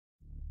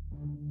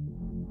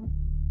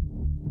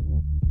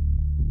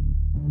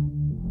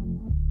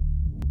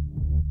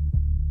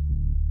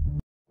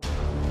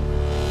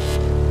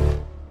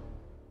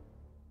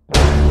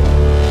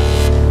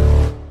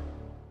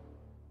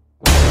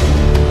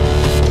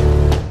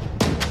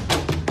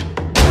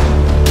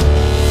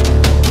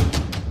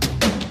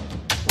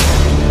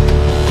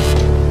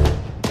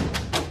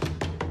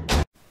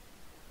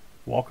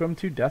welcome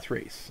to Death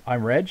Race.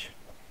 I'm Reg,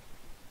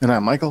 And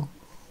I'm Michael.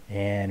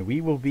 and we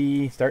will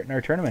be starting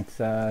our tournament.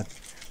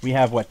 We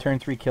have what turn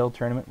 3 kill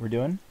tournament we're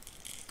doing,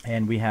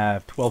 and we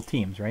have 12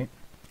 teams, right?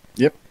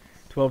 Yep.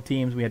 12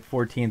 teams. We had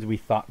 4 teams we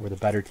thought were the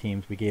better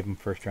teams. We gave them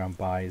first round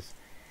buys,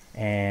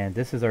 and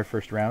this is our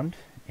first round.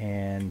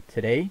 And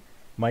today,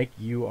 Mike,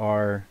 you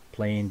are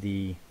playing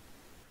The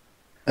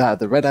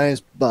Red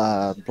Eyes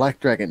Black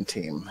Dragon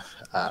team.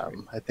 That's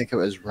right. I think it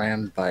was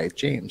ran by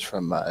James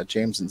from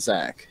James and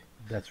Zach.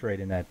 That's right,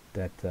 in that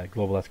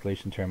global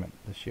escalation tournament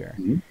this year.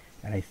 Mhm.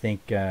 And I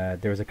think there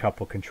was a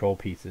couple control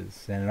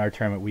pieces. And in our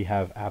tournament, we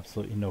have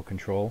absolutely no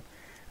control.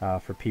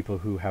 For people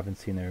who haven't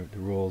seen the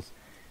rules,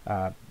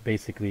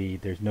 basically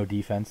there's no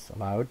defense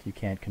allowed. You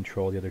can't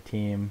control the other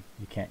team.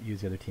 You can't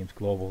use the other team's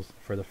globals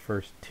for the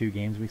first 2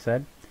 games, we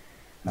said.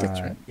 That's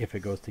right. If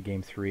it goes to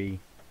game 3,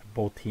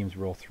 both teams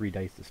roll 3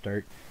 dice to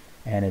start.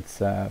 And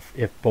it's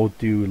if both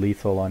do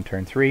lethal on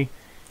turn 3,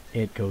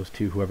 it goes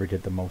to whoever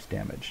did the most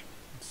damage.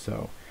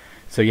 So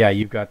yeah,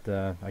 you've got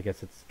I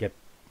guess it's get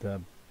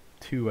the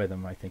 2 of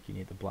them. I think you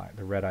need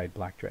the red-eyed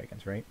black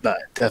dragons, right?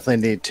 Definitely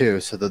need two,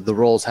 so the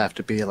rolls have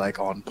to be like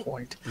on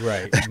point.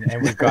 Right,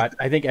 and we've got.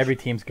 I think every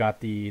team's got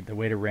the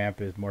way to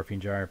ramp is Morphine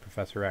Jar,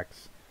 Professor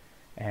X,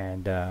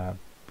 and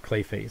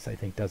Clayface. I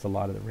think does a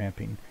lot of the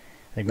ramping.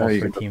 I think most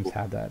of our teams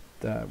have that.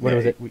 What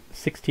was it?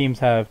 6 teams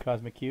have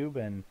Cosmic Cube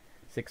and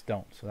 6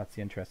 don't. So that's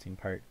the interesting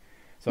part.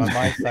 So on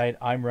my side,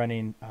 I'm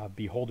running a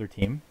Beholder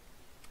team.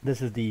 This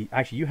is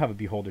actually you have a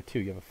Beholder too.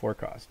 You have a 4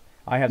 cost.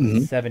 I have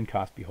the 7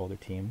 cost Beholder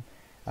team.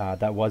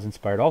 That was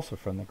inspired also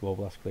from the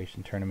Global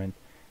Escalation Tournament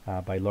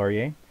by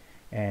Laurier,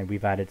 and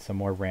we've added some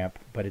more ramp.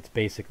 But it's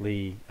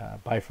basically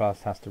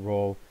Bifrost has to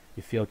roll.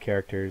 You field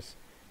characters,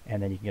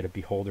 and then you can get a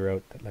Beholder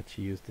out that lets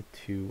you use the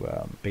 2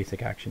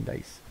 basic action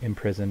dice,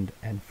 Imprisoned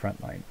and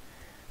Frontline.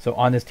 So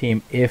on this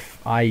team,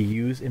 if I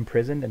use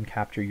Imprisoned and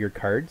capture your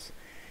cards,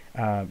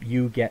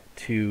 you get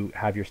to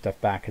have your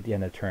stuff back at the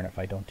end of the turn if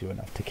I don't do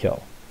enough to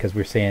kill. Because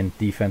we're saying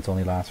defense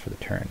only lasts for the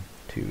turn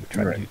to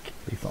try to do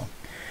lethal.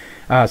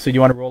 So do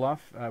you want to roll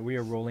off? We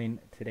are rolling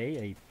today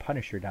a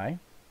Punisher die.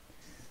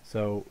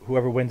 So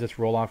whoever wins this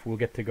roll off will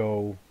get to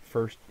go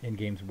first in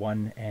games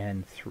 1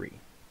 and 3.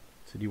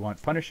 So do you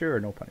want Punisher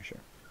or no Punisher?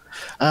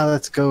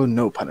 Let's go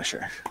no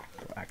Punisher.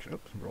 So actually,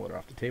 oops, roll it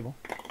off the table.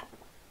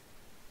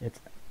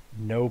 It's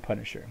no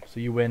Punisher. So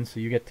you win,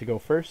 so you get to go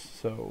first.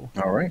 So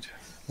All right.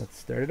 let's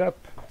start it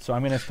up. So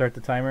I'm going to start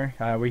the timer.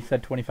 We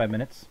said 25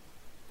 minutes.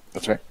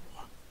 That's right.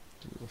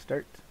 We'll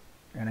start.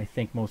 And I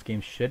think most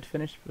games should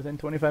finish within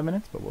 25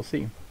 minutes, but we'll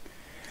see.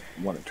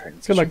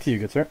 Good luck to you,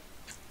 good sir.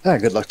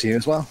 Good luck to you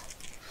as well.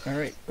 All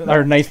right.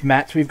 Our nice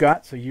mats we've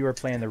got. So you are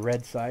playing the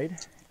red side,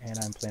 and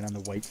I'm playing on the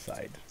white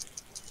side.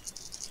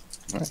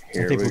 All right, I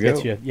here think we we'll go.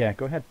 get you. Yeah,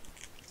 go ahead.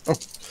 Oh.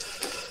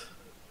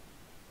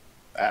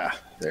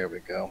 There we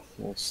go.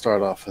 We'll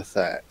start off with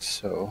that.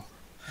 So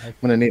I'm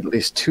going to need at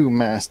least 2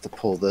 masks to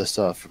pull this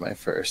off for my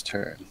first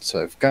turn.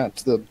 So I've got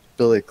the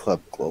Billy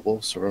Club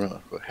Global, so we're going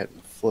to go ahead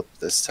and flip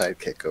this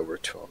sidekick over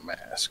to a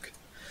mask.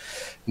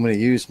 I'm going to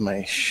use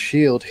my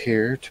shield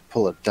here to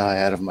pull a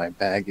die out of my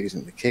bag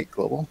using the Cake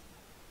Global.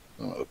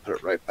 I'm going to put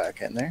it right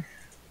back in there.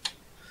 I'm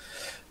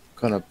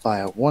going to buy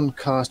a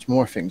 1-cost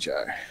Morphing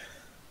Jar.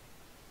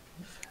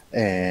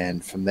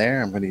 And from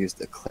there, I'm going to use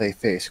the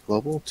Clayface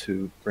Global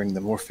to bring the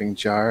Morphing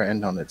Jar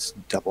in on its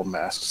double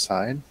mask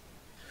side.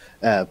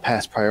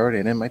 Pass priority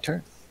and end my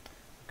turn.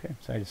 Okay,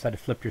 so I decided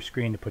to flip your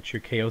screen to put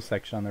your KO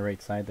section on the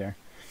right side there.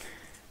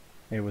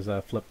 It was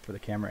a flip for the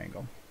camera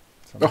angle.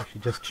 So I'm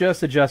actually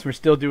just adjust. We're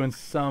still doing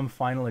some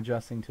final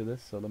adjusting to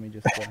this, so let me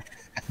just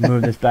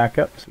move this back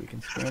up so we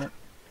can scan it.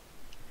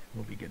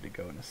 We'll be good to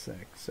go in a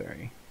sec.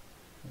 Sorry.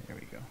 There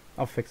we go.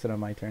 I'll fix it on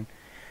my turn.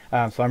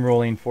 So I'm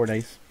rolling 4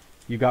 dice.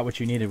 You got what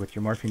you needed with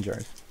your morphine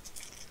jars.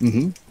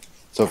 Mm-hmm.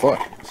 So far.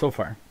 So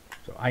far.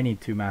 So I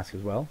need 2 masks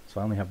as well.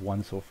 So I only have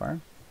 1 so far.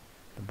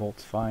 The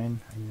bolt's fine.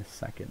 I need a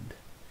second.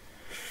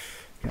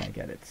 Can I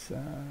get it?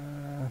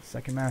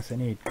 Second mask I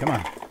need. Come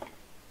on.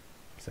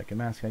 Second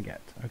mask I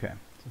get. Okay.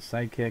 So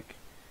sidekick.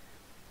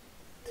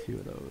 2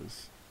 of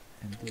those.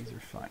 And these are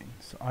fine.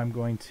 So I'm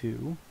going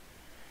to...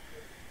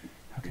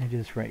 How can I do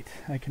this right?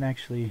 I can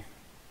actually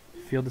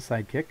field the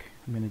sidekick.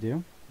 I'm going to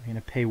do. I'm going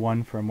to pay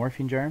 1 for a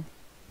morphine jar.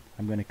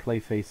 I'm going to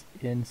Clayface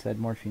in said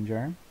morphine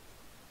jar.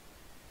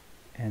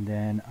 And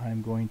then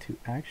I'm going to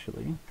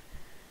actually...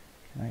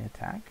 Can I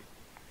attack?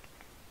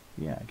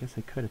 Yeah, I guess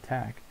I could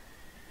attack.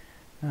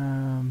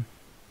 No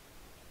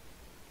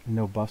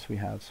buffs we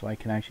have, so I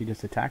can actually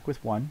just attack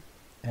with 1.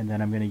 And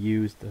then I'm going to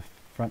use the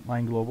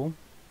frontline global.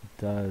 It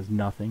does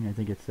nothing. I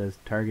think it says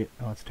target...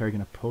 Oh, it's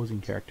target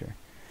opposing character.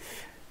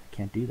 I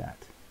can't do that.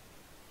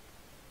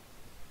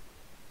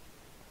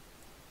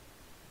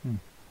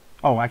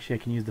 Oh, actually, I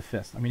can use the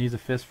fist. I'm going to use the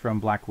fist from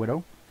Black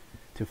Widow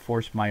to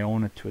force my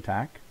own to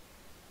attack.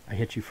 I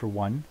hit you for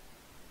 1.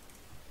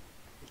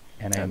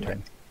 And I end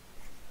turn.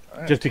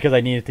 Right. Just because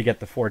I needed to get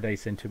the 4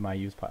 dice into my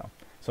use pile.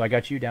 So I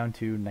got you down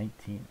to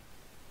 19.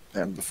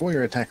 And before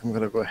your attack, I'm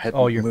going to go ahead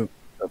and move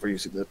over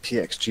using the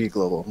PXG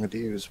Global. I'm going to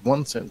use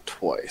once and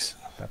twice.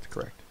 That's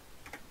correct.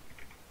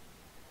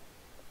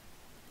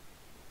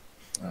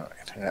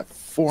 I have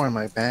 4 in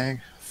my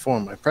bag, 4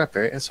 in my prep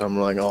area, so I'm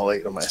rolling all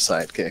 8 of my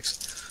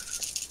sidekicks.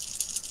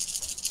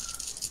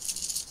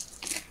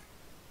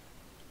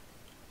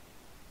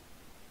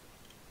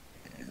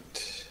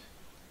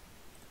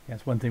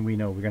 That's one thing we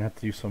know. We're going to have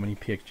to do so many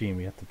PXG and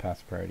we have to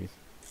pass priorities.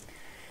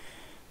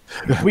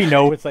 We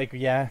know it's like,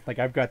 yeah, like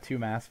I've got 2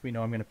 masks. We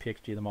know I'm going to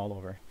PXG them all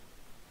over.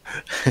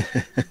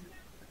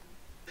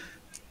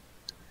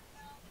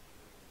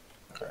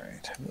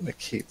 Alright, I'm going to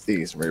keep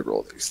these and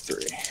re-roll these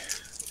 3.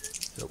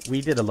 So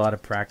we did a lot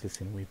of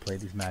practicing when we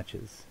played these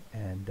matches.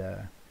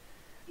 And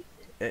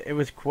it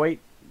was quite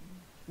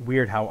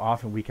weird how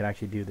often we could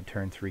actually do the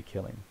turn 3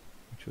 killing.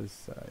 Which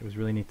was, it was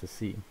really neat to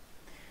see.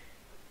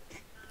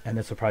 And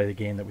this will probably be the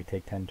game that we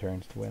take 10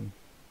 turns to win.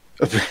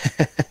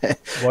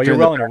 Well, you're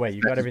well on your way.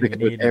 You've got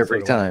everything you need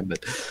every time,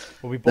 but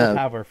we both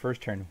have our first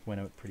turn win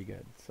out pretty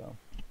good. So,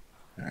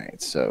 all right.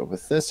 So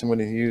with this, I'm going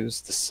to use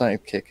the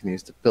sidekick and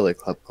use the Billy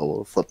Club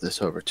Global to flip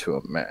this over to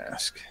a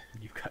mask.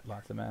 You've got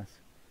lots of masks.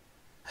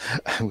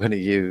 I'm going to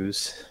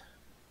use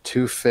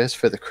 2 fists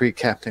for the Kree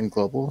Captain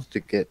Global to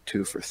get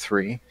 2 for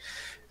 3,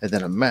 and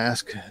then a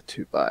mask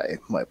to buy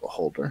my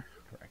Beholder.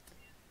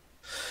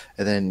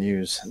 And then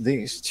use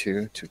these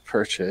 2 to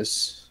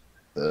purchase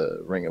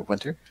the Ring of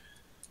Winter.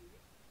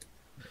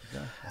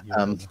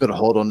 I'm going to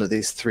hold on to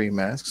these 3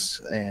 masks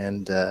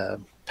and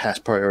pass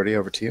priority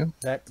over to you.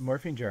 That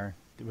morphine jar,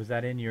 was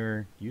that in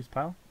your use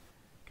pile?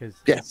 Cause,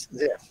 yes.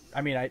 Yeah.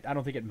 I mean, I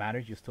don't think it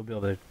matters. You'll still be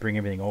able to bring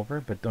everything over,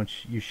 but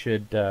you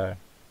should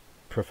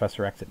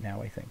Professor X it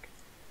now, I think.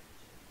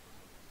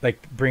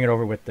 Like, bring it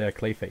over with the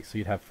Clayface, so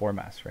you'd have 4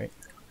 masks, right?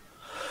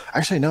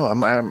 Actually, no.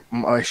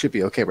 I should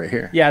be okay right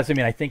here. Yeah, so, I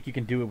mean, I think you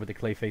can do it with the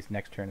Clayface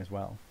next turn as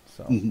well.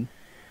 So,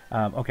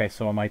 okay.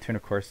 So on my turn,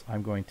 of course,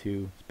 I'm going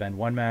to spend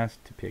 1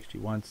 mask to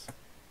PXG once,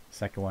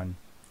 second one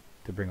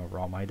to bring over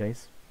all my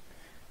dice,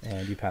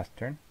 and you pass the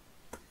turn.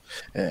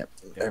 Yeah,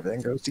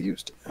 everything goes to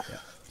used. Yeah.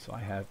 So I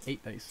have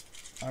 8 dice.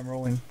 I'm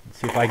rolling. Let's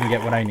see if I can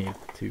get what I need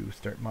to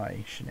start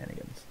my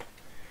shenanigans.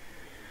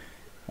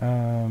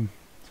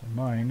 So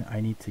mine,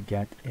 I need to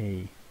get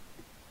a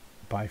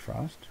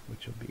Bifrost,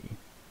 which will be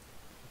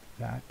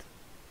that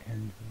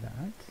and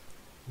that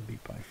will be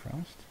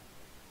Bifrost.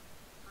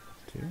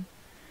 2.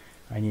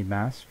 I need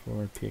mass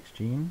for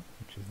PXG,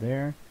 which is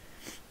there.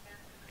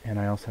 And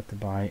I also have to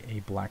buy a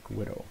Black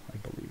Widow, I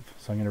believe.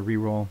 So I'm going to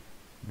re-roll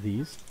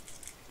these.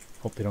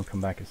 Hope they don't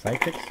come back as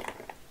sidekicks.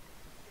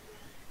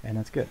 And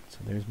that's good. So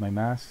there's my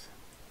mass.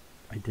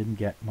 I didn't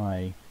get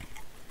my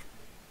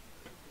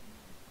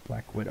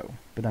Black Widow,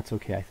 but that's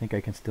okay. I think I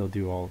can still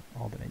do all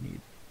that I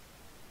need.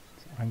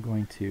 So I'm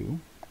going to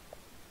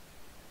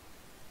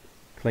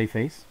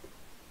Clayface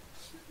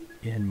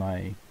in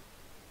my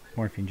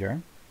morphine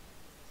jar.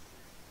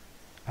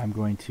 I'm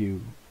going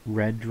to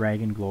Red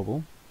Dragon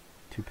Global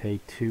to pay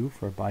 2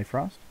 for a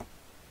Bifrost.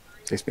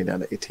 Takes me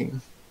down to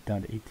 18.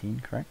 Down to 18,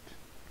 correct.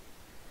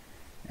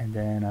 And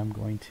then I'm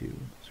going to,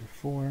 those are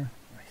 4.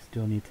 I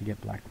still need to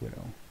get Black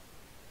Widow.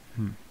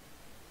 Can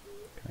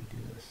I do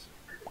this?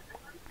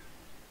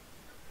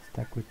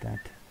 Stuck with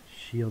that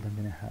shield I'm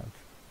going to have.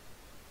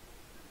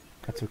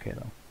 That's okay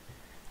though.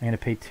 I'm going to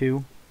pay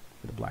 2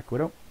 for the Black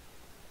Widow.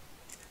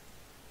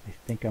 I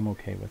think I'm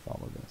okay with all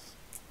of this.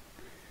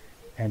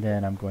 And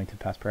then I'm going to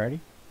pass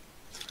priority.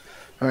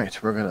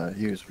 Alright, we're going to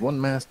use 1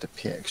 mask to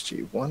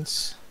PXG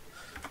once,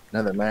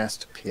 another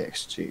mask to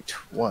PXG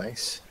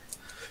twice.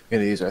 We're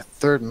going to use our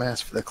 3rd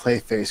mask for the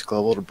Clayface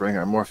Global to bring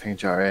our morphing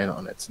jar in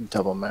on its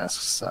double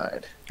mask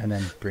side. And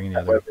then bring the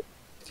other.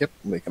 Yep,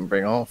 we can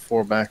bring all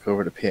 4 back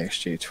over to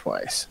PXG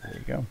twice. There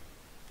you go.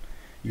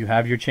 You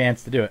have your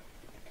chance to do it.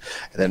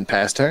 And then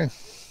pass turn.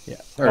 Yeah.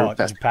 Oh,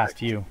 it's passed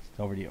to you. It's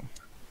over to you.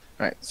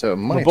 Alright, so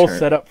my We're both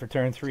set up for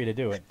turn 3 to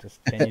do it.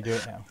 Just can you do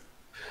it now?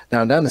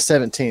 Now I'm down to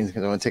 17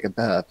 because I want to take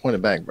a point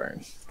of bag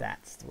burn.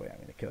 That's the way I'm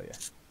going to kill you.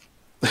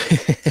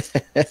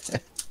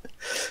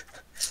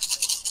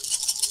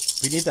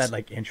 We need that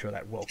like intro,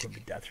 that welcome to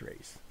death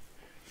race.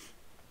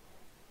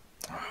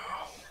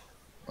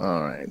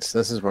 Alright, so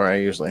this is where I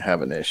usually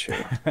have an issue.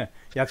 Yeah,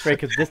 that's right,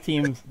 because this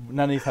team,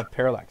 none of these have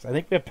parallax. I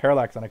think we have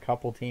parallax on a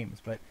couple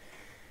teams, but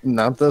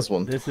not this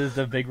one. This is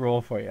the big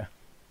roll for you.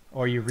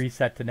 Or you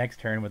reset to next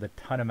turn with a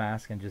ton of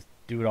mask and just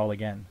do it all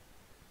again.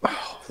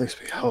 Oh, at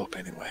least we hope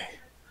anyway.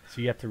 So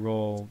you have to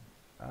roll.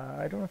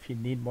 I don't know if you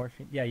need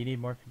morphine. Yeah, you need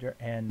morphine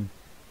and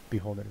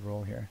beholder to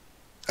roll here.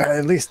 I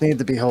at least need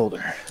the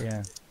beholder.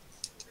 Yeah.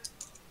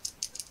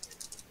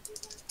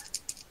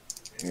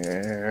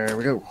 Here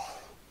we go.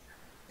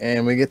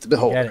 And we get the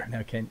beholder. Get it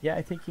now, Ken. Yeah,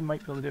 I think you might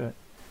be able to do it.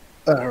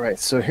 Alright,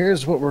 so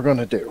here's what we're going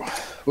to do.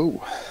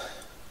 Ooh.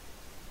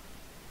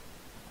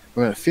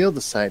 We're going to field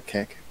the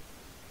sidekick.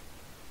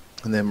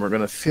 And then we're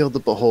going to field the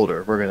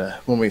beholder.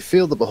 When we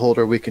field the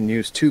beholder, we can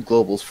use 2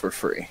 globals for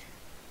free.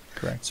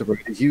 Correct. So we're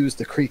going to use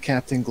the Kree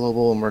Captain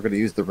Global, and we're going to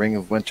use the Ring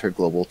of Winter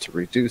Global to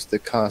reduce the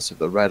cost of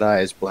the Red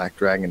Eyes Black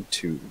Dragon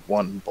to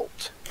 1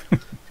 bolt.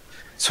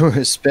 So we're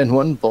going to spend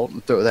 1 bolt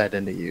and throw that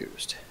into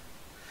used.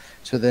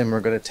 So then we're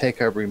going to take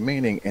our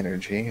remaining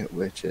energy,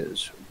 which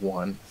is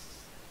 1,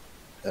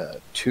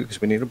 2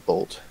 because we need a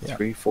bolt, Yeah.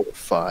 3, 4,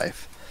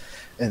 5,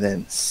 and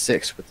then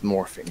 6 with the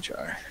morphing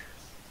jar.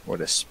 We're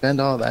to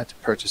spend all that to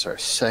purchase our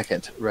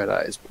second Red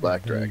Eyes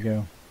Black Dragon. There you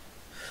go.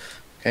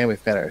 Okay,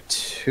 we've got our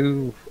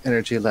 2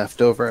 energy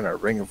left over and our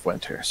Ring of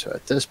Winter. So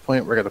at this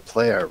point, we're going to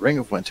play our Ring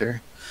of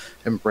Winter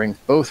and bring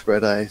both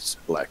Red Eyes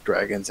Black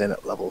Dragons in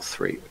at level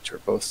 3, which are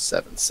both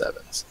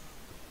 7/7s.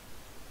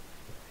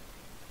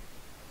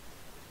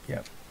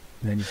 Yep.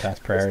 And then you pass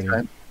priority.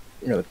 I'm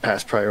going to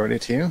pass priority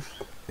to you.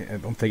 I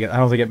don't think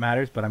it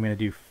matters, but I'm going to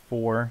do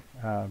 4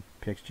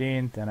 PX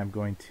Gene. Then I'm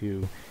going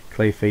to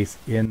Clayface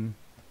in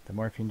the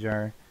morphine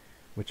jar,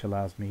 which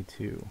allows me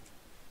to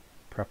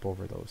prep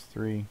over those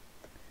 3.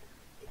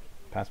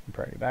 Pass my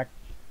priority back.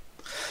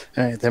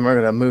 All right, then we're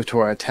going to move to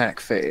our attack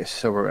phase.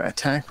 So we're going to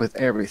attack with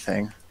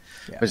everything,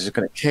 which is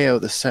going to KO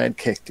the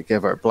sidekick to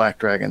give our Black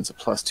Dragons a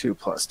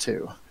 +2/+2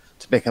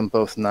 to make them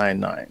both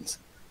 9/9s. So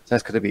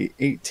that's going to be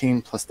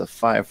 18 plus the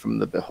 5 from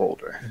the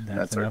Beholder. And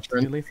that's enough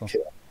to be lethal.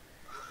 Kill.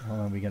 Hold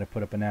on, we got to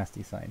put up a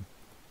nasty sign.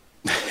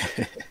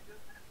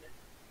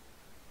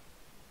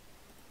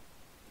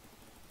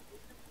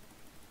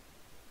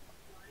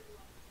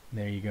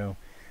 There you go.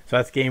 So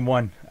that's game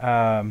 1.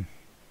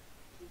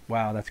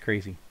 Wow, that's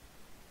crazy.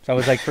 So it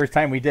was like first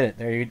time we did it.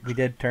 There we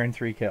did turn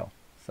 3 kill.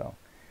 So,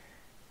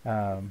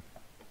 so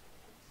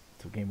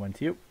game 1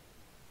 to you.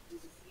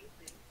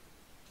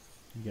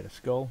 You get a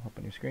skull up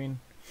on your screen,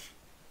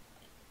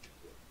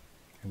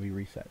 and we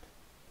reset.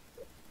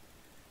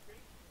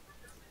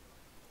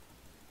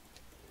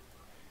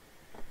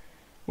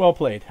 Well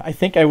played. I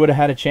think I would have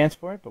had a chance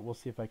for it, but we'll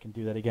see if I can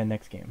do that again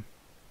next game.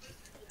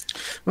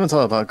 Well, it's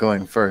all about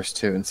going first,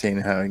 too, and seeing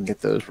how I can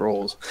get those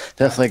rolls.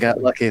 Definitely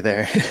got lucky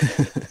there.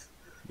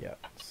 Yeah,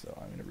 so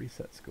I'm going to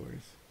reset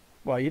scores.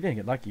 Well, you didn't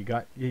get lucky.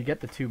 You get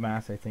the 2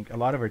 mass, I think. A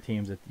lot of our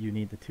teams, you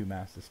need the 2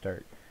 mass to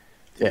start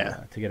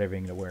to get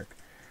everything to work.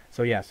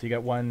 So, yeah, so you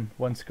got one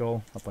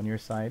skull up on your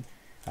side.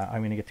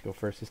 I'm going to get to go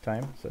first this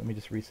time, so let me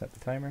just reset the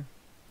timer.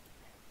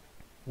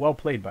 Well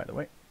played, by the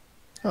way.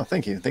 Oh,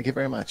 thank you. Thank you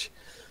very much.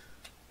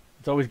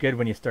 It's always good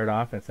when you start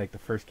off, and it's like the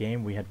first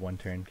game, we had 1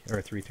 turn, or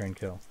a 3-turn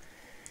kill.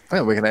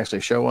 Well, we can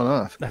actually show one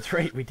off. That's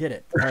right, we did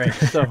it. All right,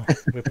 so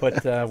we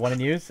put 1 in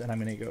use, and I'm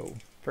going to go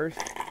first,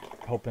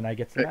 hoping I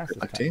get some mass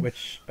this time,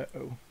 which,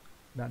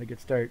 not a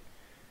good start.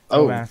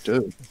 No mass.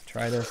 Dude. Let's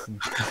try this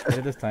and get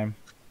it this time.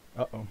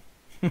 Uh-oh.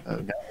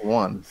 I've got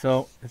 1.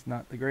 So it's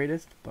not the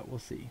greatest, but we'll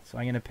see. So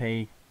I'm going to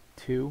pay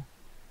 2.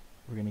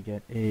 We're going to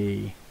get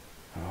a...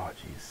 Oh,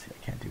 jeez,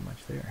 I can't do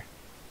much there.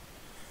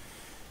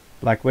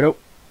 Black Widow.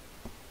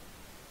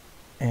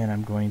 And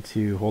I'm going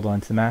to hold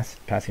on to the mass,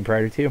 passing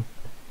priority to you.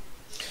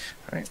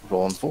 All right,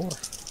 rolling 4.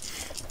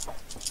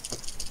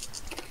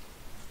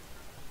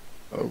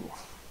 Oh.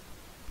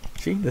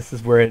 See, this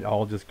is where it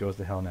all just goes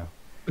to hell now.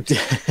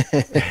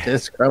 It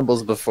just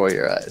crumbles before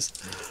your eyes.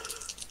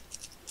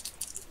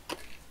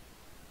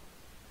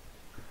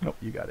 Nope,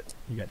 you got it.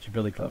 You got your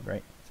Billy Club,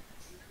 right?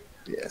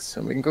 Yes,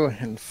 so we can go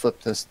ahead and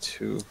flip this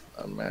to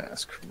a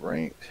mask,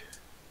 right?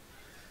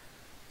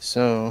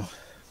 So,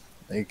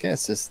 I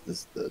guess this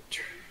is the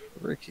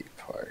tricky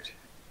part.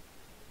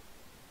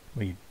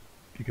 Well, you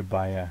could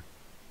buy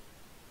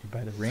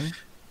the ring?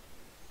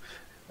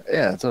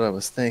 Yeah, that's what I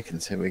was thinking.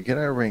 So we get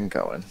our ring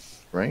going,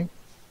 right?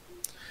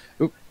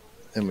 Oop.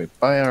 Then we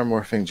buy our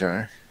morphing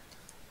jar.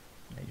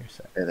 Yeah, you're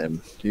set. And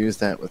then use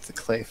that with the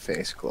clay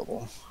face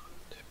global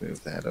to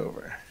move that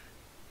over.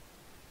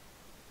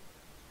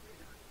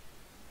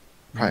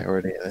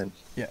 Priority then.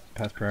 Yeah,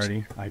 pass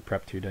priority. I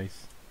prep 2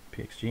 dice,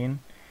 PX Gene,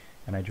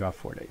 and I draw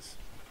 4 dice.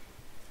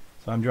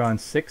 So I'm drawing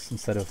 6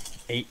 instead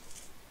of 8.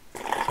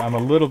 So I'm a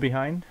little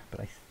behind, but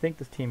I think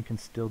this team can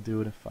still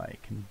do it if I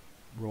can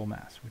roll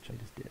mass, which I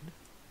just did.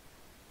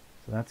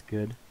 So that's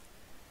good.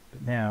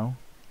 But now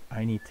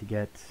I need to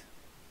get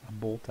a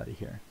bolt out of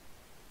here.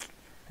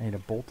 I need a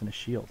bolt and a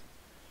shield.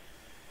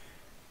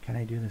 Can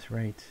I do this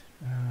right?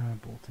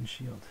 Bolt and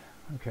shield.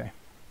 Okay,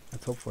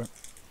 let's hope for it.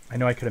 I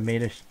know I could have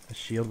made a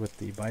shield with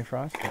the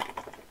Bifrost, but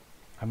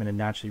I'm going to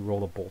naturally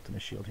roll a bolt and a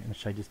shield here,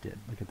 which I just did.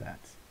 Look at that.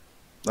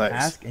 Nice.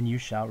 Ask and you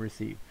shall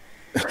receive.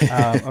 Okay,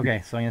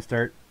 so I'm going to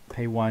start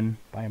pay 1,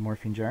 buy a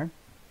morphine jar.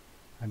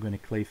 I'm going to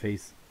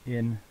Clayface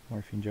in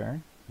morphine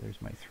jar.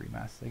 There's my 3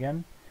 masks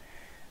again.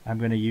 I'm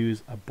going to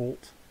use a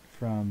bolt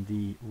from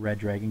the Red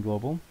Dragon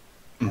Global.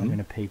 I'm going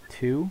to pay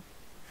 2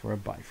 for a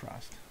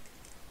Bifrost.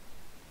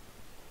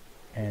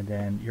 And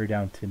then you're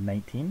down to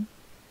 19.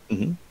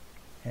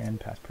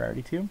 And pass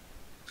priority to you.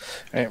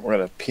 All right, we're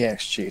going to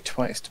PXG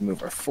twice to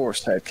move our 4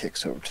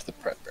 sidekicks over to the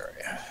prep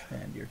area.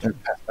 And your turn.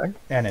 Pass back.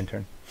 And in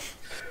turn.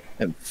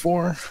 And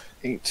 4,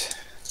 8.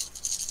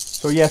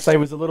 So yes, I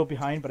was a little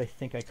behind, but I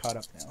think I caught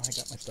up now. I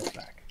got my stuff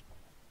back.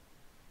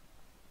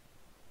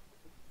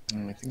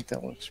 I think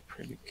that looks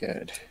pretty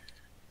good.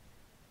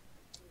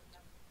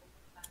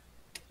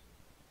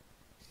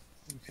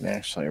 You can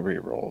actually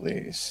re-roll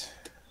these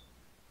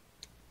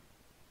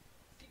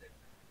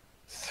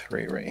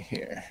 3 right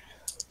here.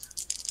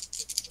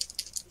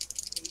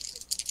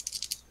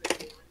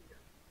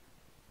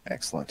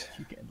 Excellent.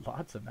 You get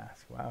lots of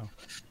masks. Wow.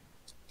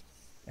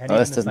 And Oh,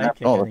 even this the doesn't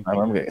happen sidekick, all I the think time.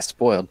 you I'm need. gonna get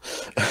spoiled.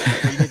 Well,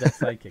 you need that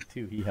sidekick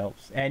too. He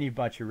helps. And you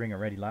bought your ring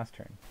already last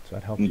turn, so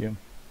that helped you.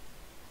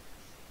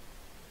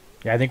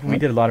 Yeah, I think when we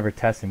did a lot of our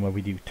testing, when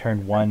we do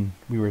turn 1,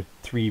 we were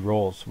 3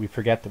 rolls. We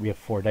forget that we have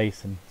 4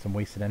 dice and some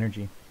wasted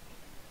energy.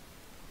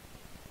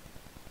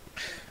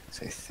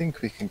 So I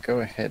think we can go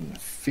ahead and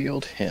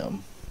field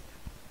him.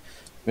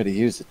 I'm going to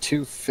use the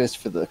 2 fists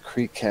for the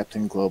Creek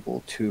Captain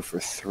Global, 2 for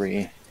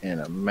 3, and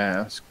a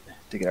mask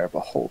to get our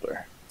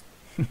Beholder.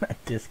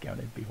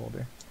 Discounted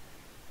Beholder.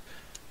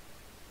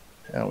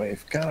 Now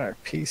we've got our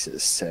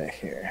pieces set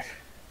here.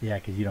 Yeah,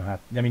 because you don't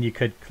have. I mean, you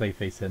could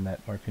Clayface in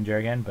that Morphing Jar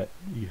again, but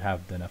you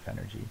have enough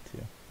energy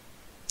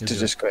to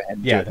Just go ahead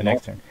and yeah, do it the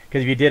next turn.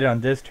 Because if you did it on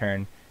this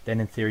turn,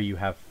 then in theory you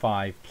have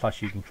 5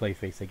 plus you can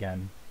Clayface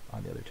again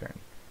on the other turn.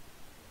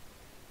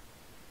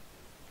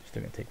 You're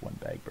still gonna take 1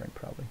 bag burn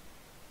probably.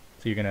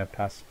 So you're gonna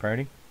pass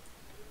priority.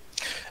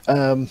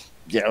 Yeah,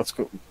 let's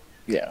go.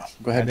 Yeah,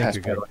 go ahead and pass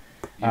priority.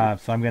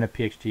 So I'm gonna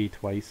PXG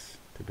twice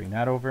to bring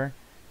that over.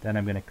 Then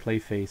I'm gonna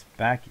Clayface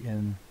back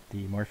in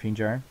the Morphine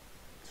Jar.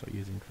 So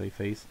using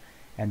Clayface,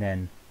 and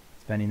then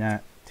spending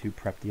that to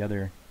prep the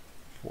other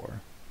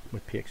 4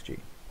 with PXG.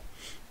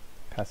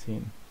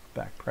 Passing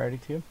back priority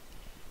to you.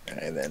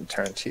 And then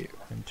turn to you.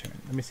 And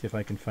turn. Let me see if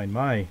I can find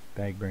my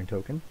bag burn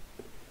token.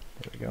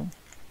 There we go.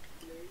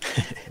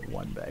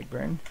 1 bag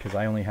burn, because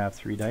I only have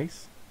 3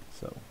 dice.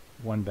 So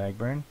 1 bag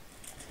burn.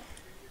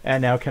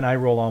 And now can I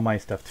roll all my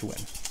stuff to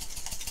win?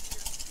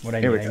 What I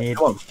need,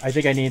 I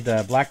think I need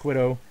the Black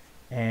Widow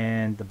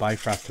and the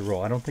Bifrost to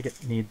roll. I don't think I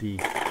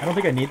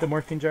need the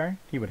Morphine Jar.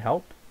 He would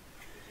help.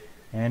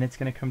 And it's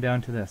going to come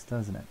down to this,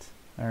 doesn't it?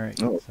 All right.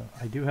 Oh. So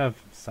I do have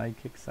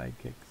sidekick,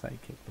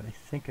 but I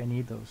think I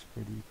need those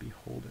for the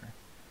Beholder.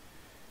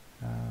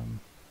 So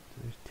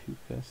there's 2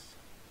 fists.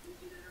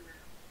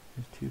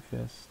 There's 2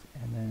 fists,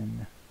 and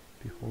then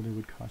Beholder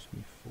would cost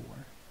me 4.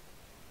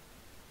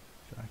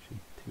 So actually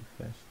 2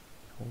 fists.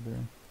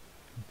 Beholder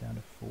comes down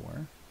to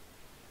 4.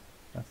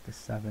 That's the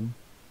 7.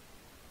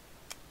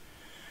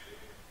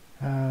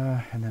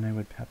 And then I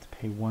would have to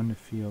pay 1 to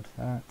field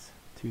that.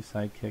 2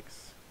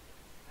 sidekicks.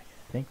 I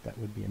think that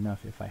would be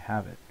enough if I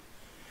have it.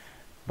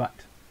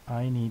 But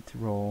I need to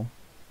roll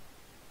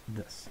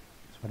this.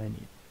 That's what I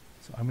need.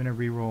 So I'm going to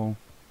re-roll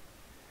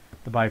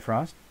the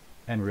Bifrost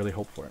and really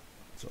hope for it.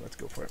 So let's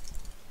go for it.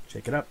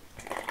 Shake it up.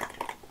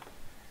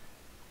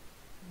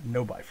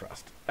 No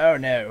Bifrost. Oh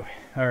no.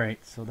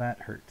 Alright, so that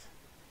hurt.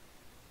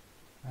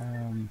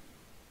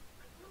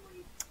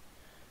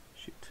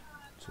 Shoot.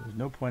 So there's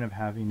no point of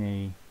having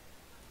a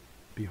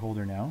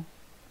Beholder now,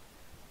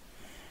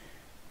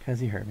 because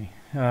he hurt me.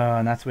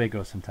 And that's the way it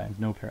goes sometimes.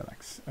 No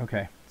parallax.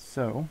 Okay,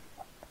 so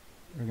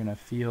we're going to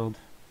field.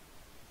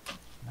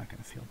 Not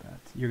going to field that.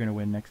 You're going to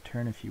win next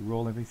turn if you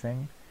roll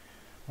everything.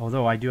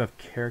 Although I do have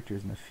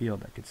characters in the field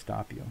that could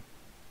stop you.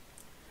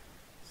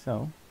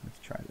 So let's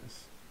try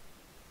this.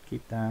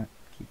 Keep that.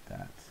 Keep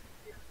that.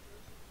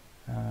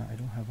 I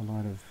don't have a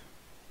lot of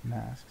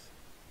masks.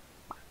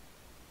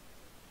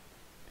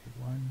 Pay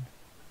 1.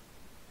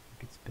 I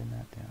could spin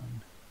that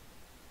down.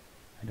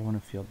 I don't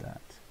want to field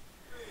that.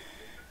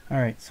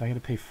 Alright, so I got to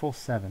pay full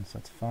 7, so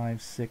that's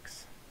 5,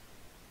 6.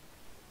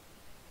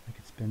 I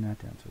could spin that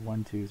down to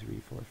 1, 2,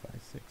 3, 4,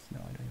 5, 6. No,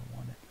 I don't even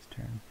want it this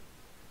turn.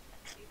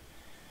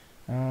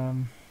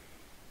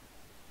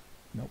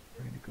 Nope,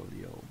 we're going to go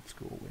the old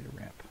school way to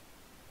ramp.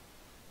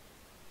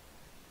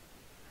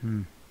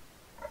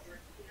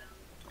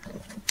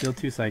 Field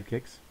 2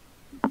 sidekicks.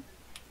 Get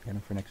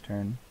them for next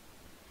turn.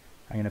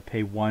 I'm going to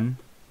pay 1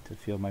 to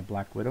field my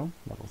Black Widow,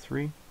 level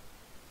 3.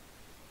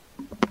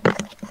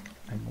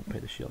 I won't pay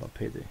the shield, I'll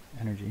pay the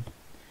energy.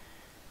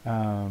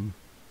 I'm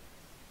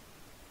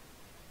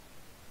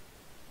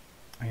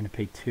going to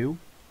pay 2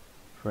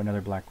 for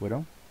another Black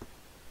Widow.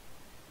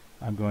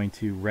 I'm going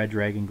to Red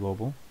Dragon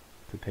Global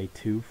to pay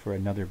 2 for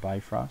another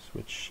Bifrost,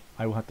 which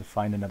I will have to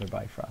find another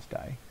Bifrost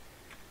die.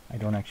 I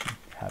don't actually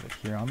have it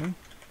here on me.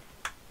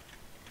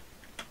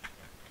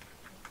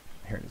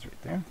 Here it is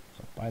right there,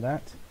 so buy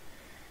that.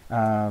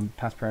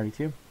 Pass priority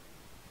 2.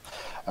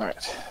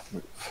 Alright,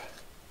 move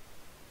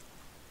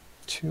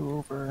 2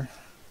 over.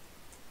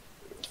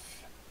 Move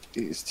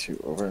these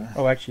 2 over.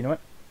 Oh, actually, you know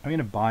what? I'm going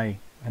to buy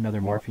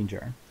another Morphine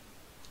Jar.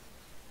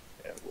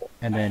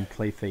 And then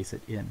Clayface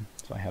it in,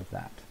 so I have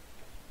that.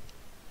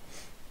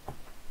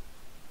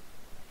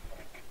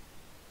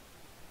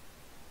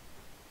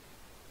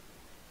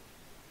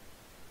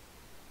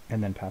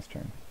 And then pass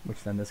turn,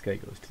 which then this guy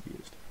goes to the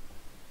used.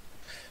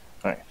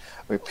 Alright,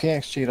 we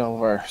PXG'd all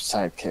of our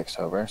sidekicks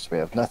over, so we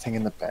have nothing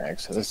in the bag.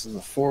 So this is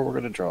the 4 we're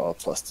going to draw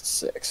plus the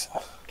 6.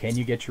 Can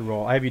you get your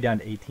roll? I have you down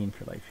to 18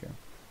 for life here.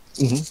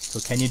 So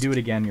can you do it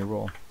again, your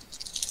roll?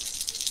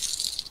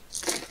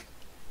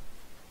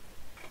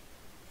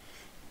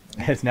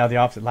 It's now the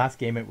opposite. Last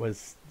game it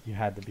was you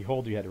had the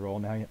Beholder you had to roll,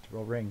 now you have to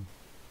roll ring.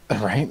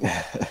 Right.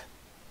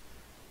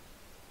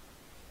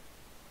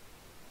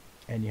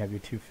 And you have your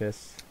 2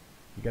 fists.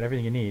 You got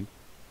everything you need.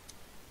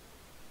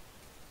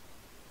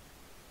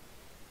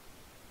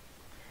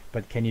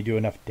 But can you do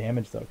enough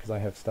damage though? Because I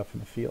have stuff in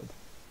the field.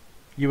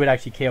 You would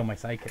actually KO my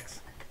sidekicks.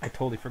 I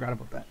totally forgot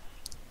about that.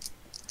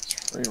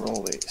 Let's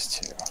re-roll these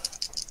two.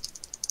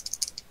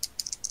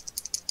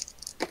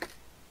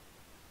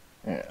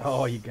 Yeah.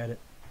 Oh, you get it.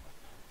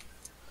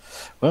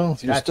 Well,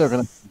 you're still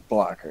going to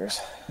blockers.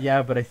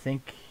 Yeah, but I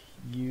think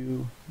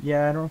you...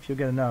 Yeah, I don't know if you'll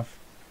get enough.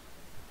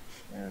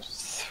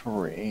 There's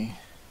 3.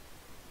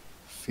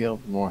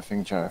 Field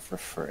Morphing Jar for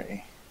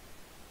free.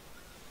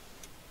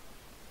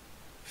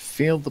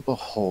 Field the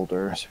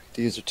Beholders.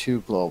 These are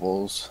 2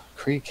 globals.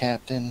 Kree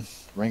Captain,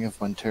 Ring of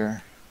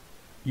Winter.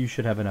 You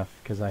should have enough,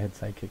 because I had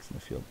sidekicks in the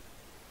field.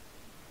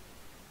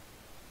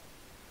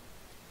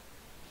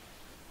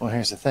 Well,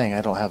 here's the thing.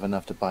 I don't have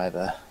enough to buy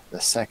the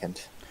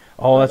second.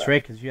 Oh, that's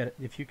right, because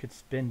if you could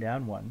spin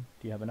down one,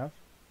 do you have enough?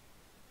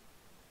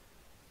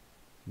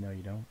 No,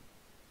 you don't.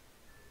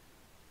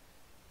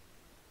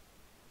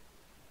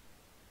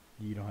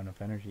 You don't have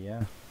enough energy,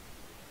 yeah.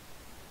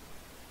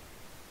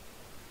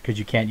 Because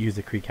you can't use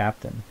the Kree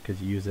Captain,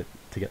 because you use it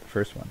to get the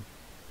first one.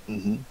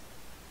 Mm-hmm.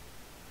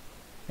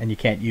 And you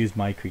can't use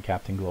my Kree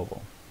Captain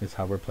Global, is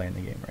how we're playing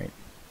the game, right?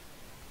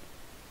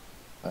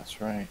 That's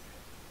right.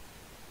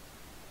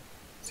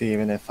 See,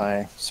 even if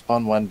I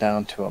spun one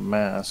down to a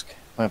mask,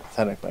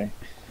 hypothetically,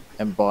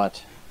 and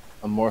bought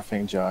a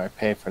morphing jar,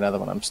 paid for another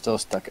one, I'm still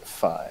stuck at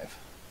 5.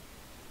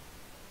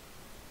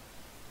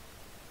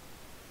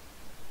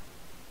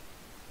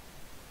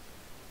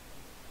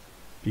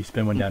 If you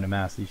spin one down to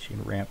mask, at least you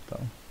can ramp,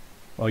 though.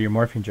 Well, your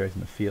morphing jar is in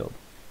the field.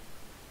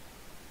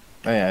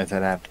 Oh, yeah, I'd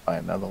have to buy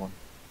another one.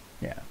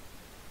 Yeah.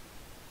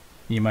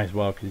 You might as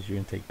well, because you're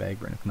going to take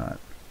Bagburn if not.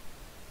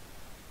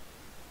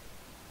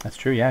 That's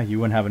true, yeah. You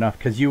wouldn't have enough,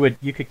 because you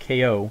could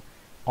KO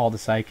all the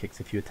sidekicks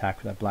if you attack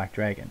with that black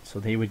dragon.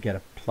 So they would get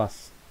a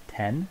plus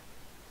 10.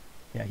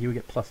 Yeah, he would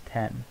get plus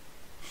 10.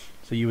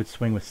 So you would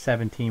swing with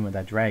 17 with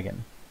that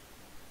dragon.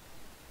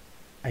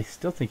 I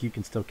still think you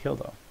can still kill,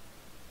 though.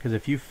 Because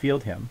if you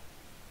field him,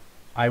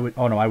 I would...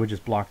 Oh, no, I would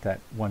just block that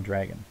one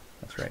dragon.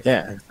 That's right.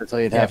 Yeah, that's all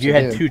you'd have to do.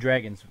 If you had 2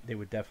 dragons, they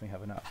would definitely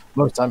have enough.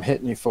 Most I'm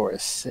hitting you for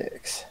is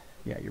 6.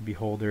 Yeah, your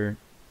Beholder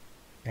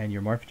and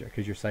your Morph Jar,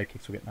 because your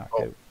sidekicks will get knocked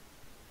out.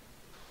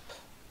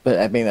 But,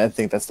 I mean, I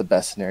think that's the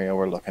best scenario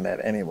we're looking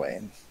at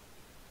anyway.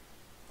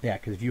 Yeah,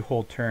 because if you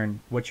hold turn...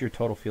 What's your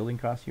total fielding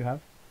cost you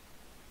have?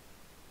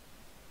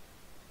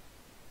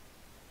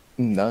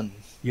 None.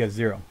 You have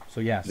 0. So,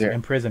 yeah, so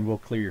Imprisoned will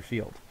clear your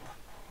field.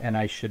 And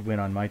I should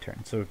win on my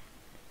turn. So...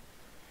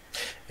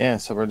 Yeah,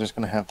 so we're just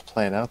going to have to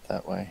play it out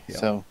that way. Yeah.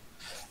 So,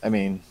 I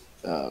mean,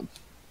 in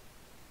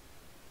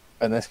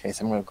this case,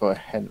 I'm going to go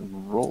ahead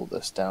and roll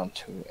this down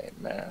to a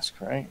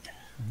mask, right?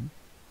 Mm-hmm.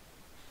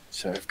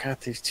 So I've got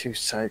these 2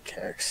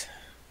 sidekicks.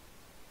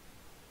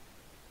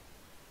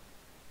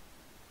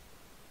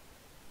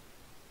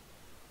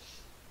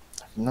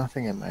 I have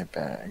nothing in my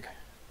bag.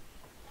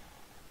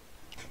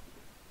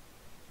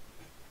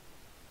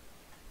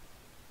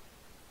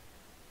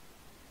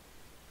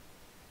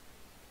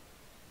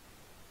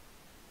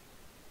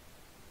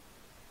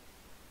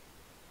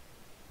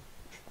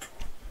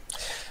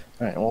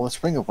 All right, well,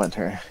 let's Ring of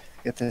Winter.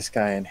 Get this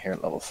guy in here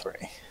at level 3.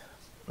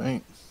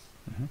 Right?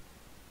 Mm-hmm.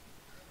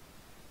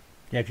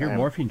 Yeah, if your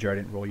Morphine Jar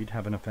didn't roll, you'd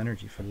have enough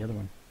energy for the other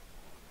one.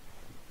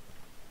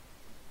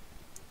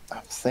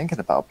 I'm thinking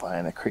about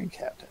buying a Kree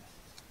Captain.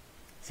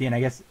 See, and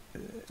I guess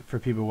for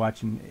people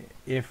watching,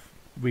 if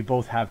we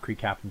both have Kree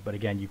Captains, but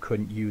again, you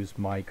couldn't use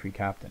my Kree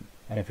Captain.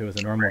 And if it was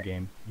a normal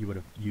game, you would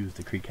have used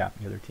the Kree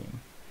Captain the other team.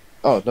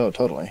 Oh, no,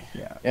 totally.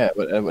 Yeah. Yeah,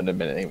 but it wouldn't have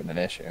been even an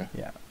issue.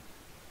 Yeah.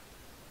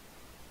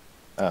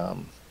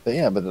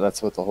 But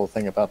that's what the whole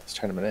thing about this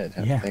tournament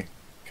is. Yeah. They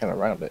kind of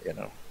round it, you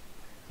know.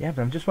 Yeah,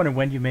 but I'm just wondering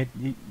when you made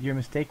your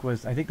mistake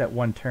was, I think that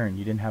one turn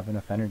you didn't have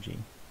enough energy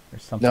or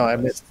something. No, I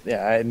missed.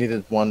 Yeah, I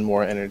needed one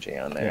more energy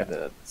on there. Yeah.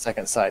 The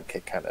second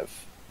sidekick kind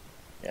of,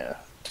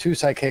 2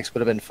 sidekicks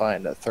would have been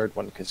fine. The third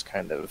one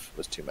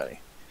was too many.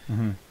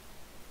 Mm-hmm.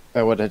 If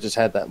I would have just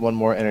had that one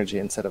more energy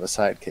instead of a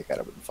sidekick, I'd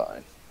have been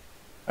fine.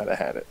 I'd have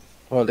had it.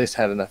 Well, at least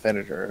had enough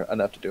energy or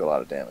enough to do a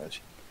lot of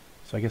damage.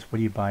 So I guess what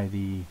do you buy do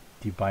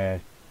you buy a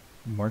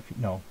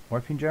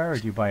Morphine Jar, or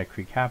do you buy a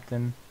Kree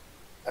Captain?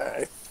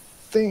 I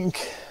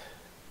think...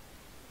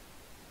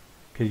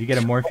 Because you get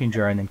a Morphine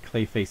Jar and then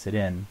Clayface it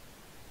in,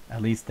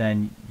 at least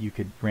then you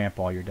could ramp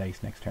all your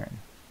dice next turn.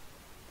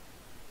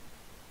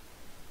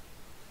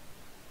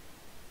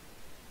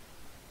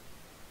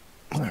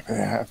 I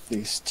have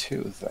these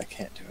 2 that I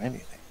can't do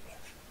anything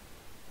with.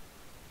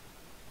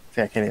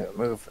 See, I can't even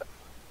move them.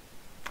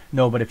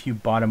 No, but if you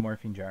bought a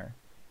Morphine Jar,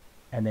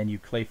 and then you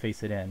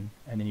Clayface it in,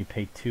 and then you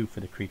pay 2 for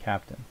the Kree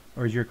Captain.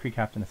 Or is your Kree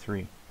Captain a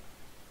 3?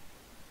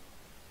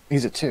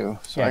 He's a 2,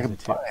 so yeah, I can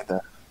buy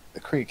the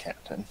Kree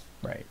Captain.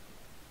 Right.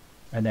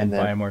 And then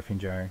buy a Morphine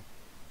Jar.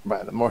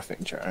 Buy the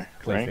Morphing Jar.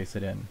 Clayface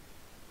it in.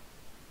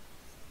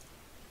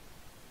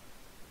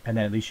 And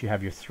then at least you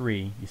have your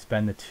 3. You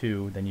spend the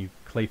 2, then you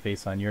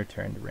Clayface on your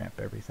turn to ramp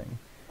everything.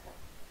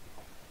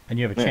 And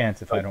you have a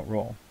chance if I don't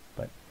roll.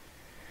 But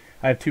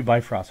I have 2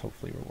 Bifrost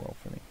hopefully will roll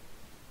for me.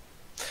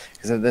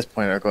 Because at this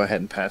point, I'll go ahead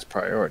and pass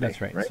priority.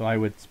 That's right. So I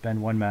would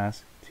spend 1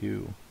 mask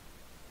to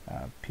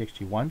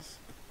PXG once,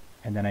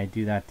 and then I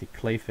do that to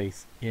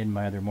Clayface in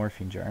my other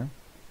morphine jar,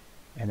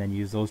 and then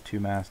use those 2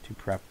 mass to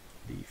prep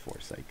the 4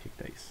 sidekick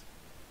dice.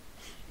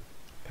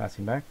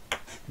 Passing back,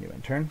 new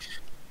end turn.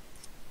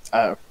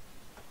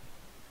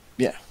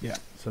 Yeah. Yeah,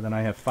 so then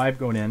I have 5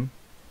 going in.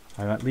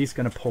 I'm at least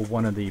going to pull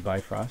one of the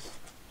Bifrost.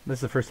 This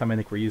is the first time I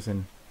think we're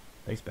using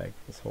Dice Bag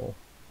this whole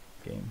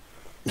game.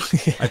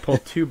 I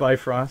pulled 2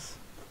 Bifrosts,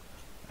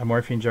 a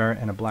Morphine Jar,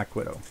 and a Black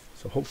Widow.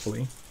 So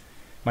hopefully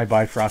my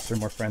Bifrosts are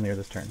more friendlier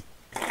this turn.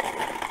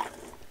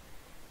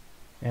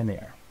 And they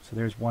are. So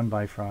there's 1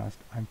 Bifrost.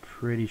 I'm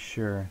pretty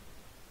sure.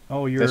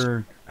 Oh,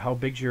 how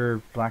big's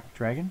your Black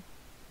Dragon?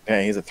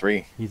 Yeah, he's a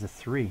 3. He's a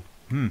 3.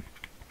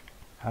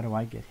 How do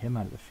I get him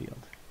out of the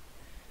field?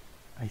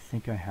 I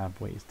think I have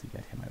ways to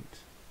get him out.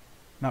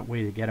 Not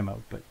way to get him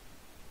out, but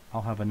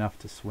I'll have enough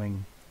to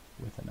swing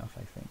with enough,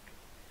 I think.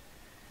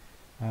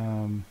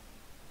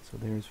 So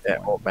there's Yeah,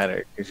 one. it won't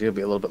matter because you'll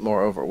be a little bit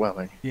more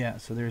overwhelming. Yeah,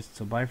 so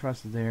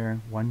Bifrost is there,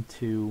 1,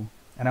 2,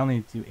 and I only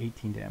need to do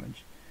 18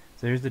 damage.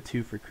 So there's the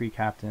 2 for Kree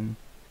Captain.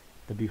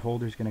 The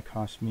Beholder's going to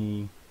cost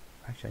me.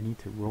 Actually, I need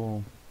to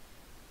roll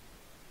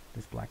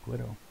this Black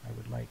Widow. I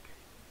would like.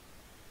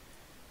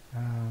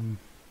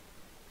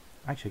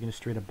 Actually, I'm going to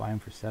straight up buy him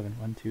for 7.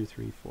 1, 2,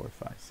 3, 4,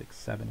 5, 6,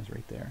 7 is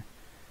right there.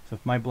 So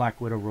if my Black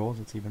Widow rolls,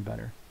 it's even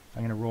better. So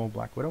I'm going to roll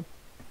Black Widow.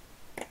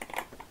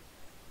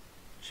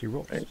 She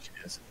rolls. Right,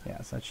 she is.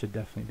 Yeah, so that should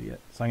definitely be it.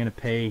 So I'm going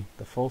to pay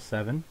the full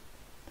 7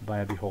 to buy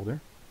a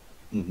Beholder.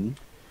 Mm-hmm.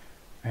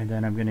 And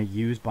then I'm going to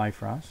use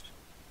Bifrost.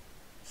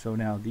 So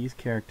now these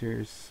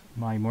characters,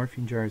 my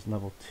Morphine Jar is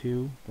level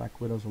 2, Black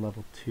Widow's a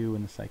level 2,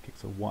 and the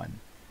Psychic's a 1.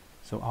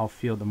 So I'll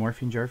field the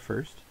Morphine Jar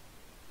first,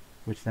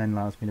 which then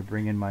allows me to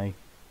bring in my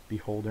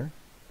Beholder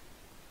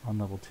on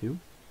level 2.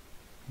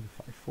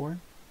 5, 4.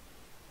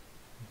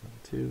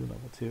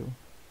 Level 2.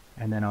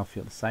 And then I'll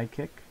field the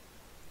Sidekick.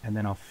 And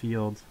then I'll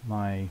field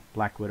my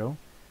Black Widow.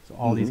 So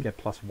all these get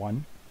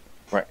 +1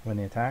 when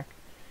they attack.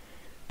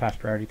 Pass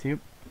priority 2.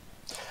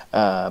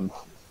 I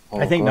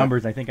think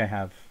numbers, I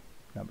have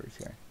numbers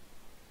here.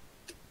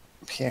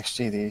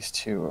 PXG these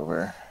 2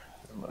 over.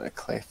 I'm going to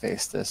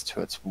Clayface this to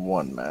its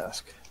 1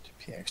 mask. To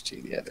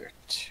PXG the other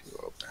 2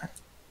 over.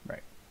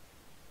 Right.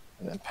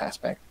 And then pass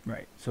back.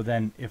 Right. So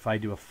then if I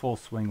do a full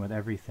swing with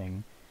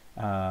everything,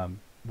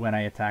 when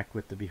I attack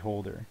with the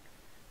Beholder,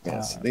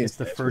 it's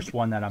the first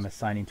one that I'm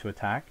assigning to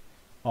attack.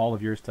 All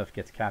of your stuff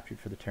gets captured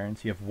for the turn.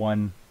 So you have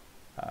 1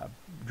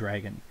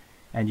 dragon.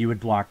 And you would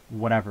block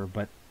whatever,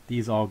 but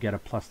these all get a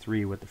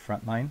 +3 with the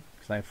front line.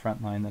 Because I have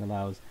front line that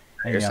allows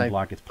any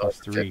unblock is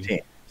 +3.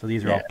 15. So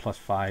these are all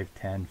 +5,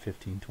 10,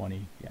 15,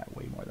 20. Yeah,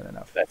 way more than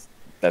enough.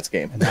 That's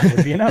game. And that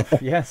would be enough.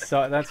 Yes,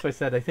 so that's what I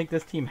said. I think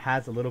this team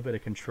has a little bit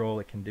of control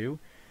it can do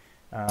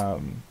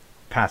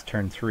past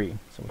turn 3,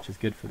 so which is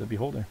good for the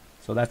Beholder.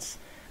 So that's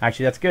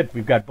good.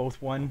 We've got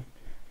both 1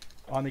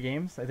 on the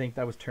games. I think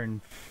that was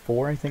turn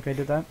 4. I think I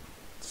did that.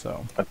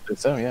 So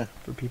yeah.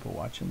 For people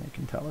watching, they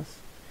can tell us.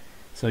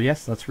 So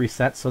yes, let's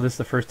reset. So this is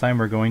the first time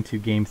we're going to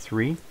game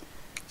 3.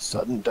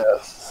 Sudden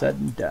death.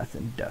 Sudden death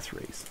and death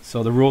race.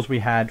 So the rules we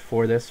had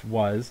for this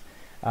was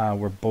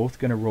we're both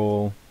going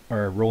to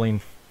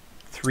rolling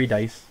 3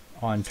 dice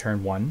on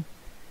turn 1.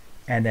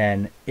 And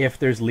then if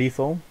there's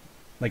lethal,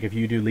 like if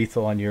you do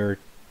lethal on your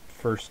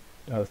first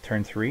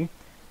turn 3,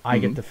 I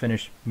get to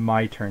finish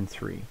my turn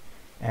 3.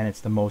 And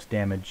it's the most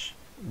damage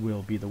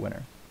will be the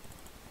winner.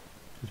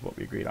 Is what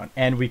we agreed on.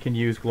 And we can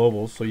use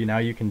globals, so now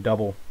you can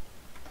double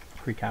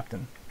Kree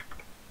Captain.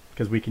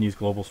 Because we can use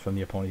globals from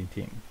the opposing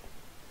team.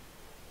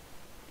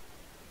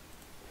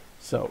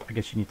 So I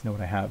guess you need to know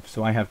what I have.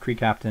 So I have Kree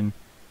Captain,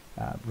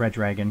 Red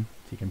Dragon,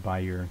 so you can buy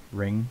your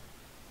ring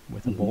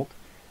with a bolt.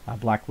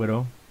 Black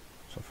Widow,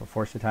 so for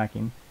force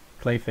attacking.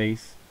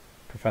 Clayface,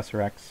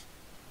 Professor X,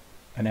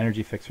 an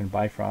Energy Fixer and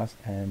Bifrost,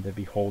 and the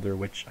Beholder,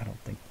 which I don't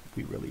think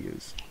we really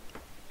use.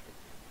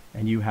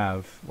 And you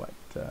have, what,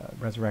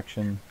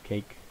 Resurrection,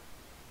 Cake?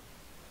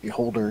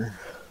 Beholder,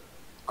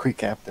 Kree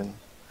Captain,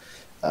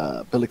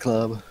 Billy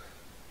Club,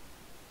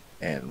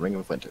 and Ring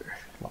of Winter.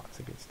 Lots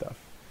of good stuff.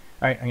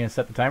 All right, I'm going to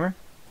set the timer.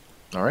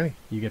 Alrighty.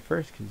 You get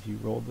first because you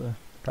rolled the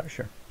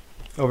pressure.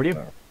 Over to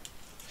you.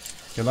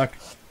 Good luck.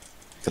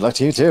 Good luck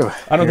to you, too.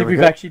 I don't think we've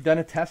actually done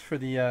a test for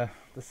the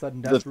sudden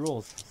death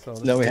rules. So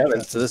no, we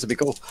haven't, so this would be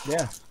cool.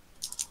 Yeah.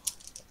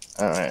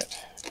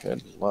 Alright.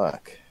 Good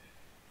luck.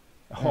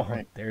 Oh,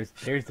 right. There's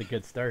the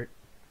good start.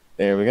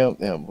 There we go.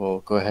 Yeah, we'll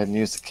go ahead and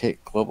use the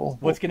Cake Global.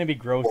 What's going to be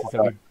gross is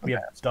that we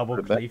have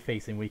double clay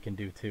facing we can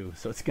do too.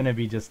 So it's going to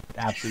be just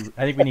absolute.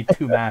 I think we need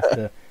 2 mass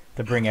to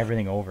bring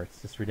everything over.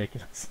 It's just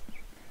ridiculous.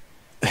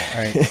 All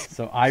right,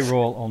 so I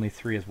roll only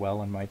 3 as well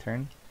on my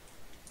turn.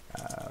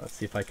 Let's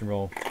see if I can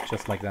roll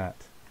just like that.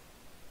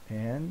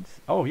 And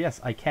oh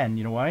yes, I can.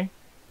 You know why?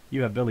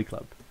 You have Billy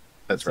Club.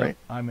 That's right.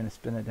 I'm going to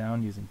spin it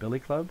down using Billy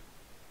Club,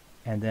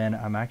 and then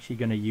I'm actually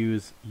going to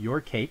use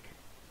your Cake.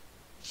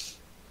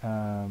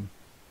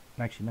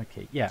 Actually, not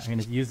Cake. Yeah, I'm going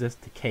to use this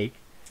to Cake,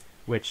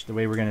 which the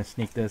way we're going to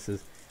sneak this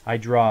is I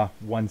draw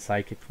 1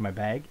 sidekick from my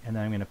bag, and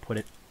then I'm going to put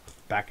it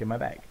back in my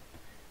bag.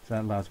 So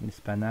that allows me to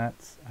spend that.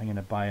 I'm going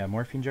to buy a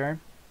Morphine Jar.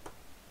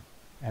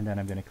 And then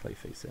I'm going to clay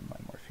face in my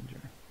morphing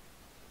jar.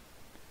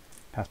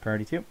 Pass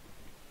priority 2.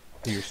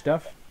 Do your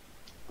stuff.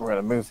 We're going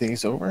to move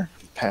these over,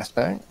 pass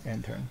back.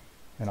 And turn.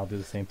 And I'll do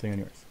the same thing on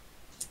yours.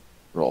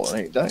 Roll an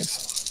 8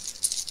 dice.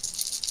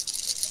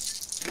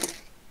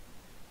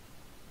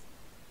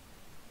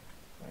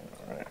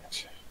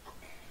 Alright.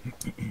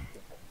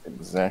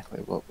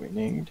 Exactly what we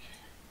need.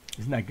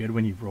 Isn't that good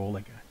when you roll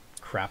like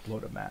a crap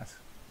load of mass?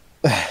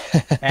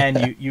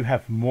 And you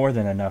have more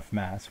than enough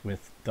mass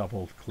with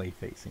double clay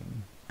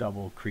facing,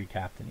 double Kree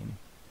captaining.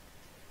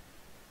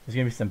 There's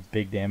going to be some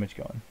big damage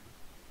going.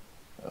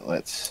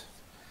 Let's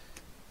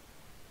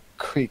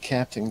Kree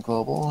Captain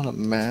Global on a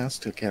mass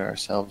to get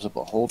ourselves a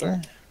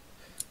beholder.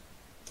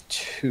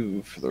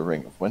 2 for the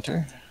Ring of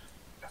Winter.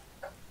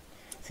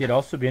 See, it'd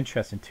also be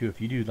interesting too if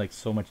you do like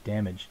so much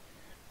damage.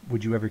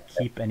 Would you ever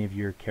keep any of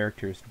your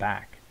characters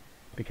back?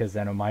 Because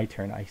then on my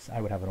turn,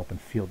 I would have an open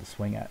field to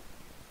swing at.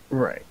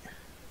 Right.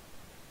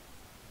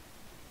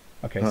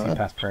 Okay, so you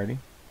pass priority.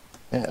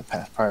 Yeah,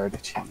 pass priority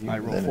to you. I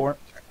roll 4,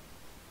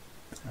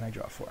 and I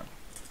draw 4.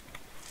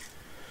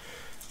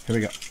 Here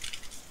we go.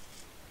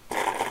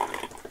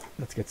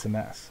 Let's get some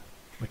mass,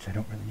 which I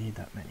don't really need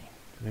that many.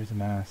 So there's a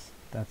mass.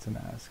 That's a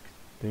mask.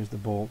 There's the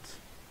bolts.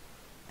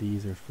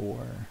 These are for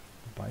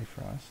the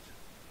Bifrost.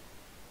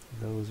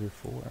 Those are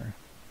for...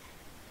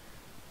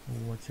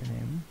 What's your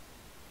name?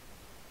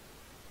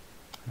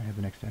 I have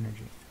an extra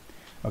energy.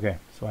 Okay,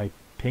 so I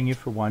ping you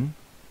for 1,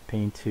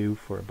 ping 2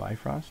 for a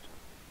Bifrost.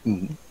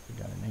 Mm-hmm. We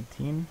got a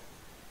 19.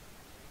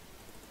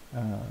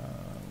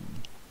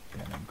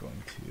 Then I'm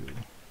going to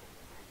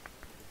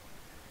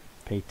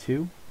pay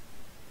 2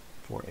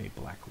 for a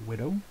Black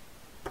Widow.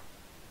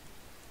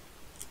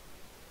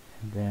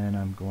 And then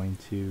I'm going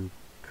to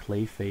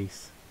clay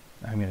face.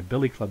 I'm going to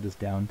billy club this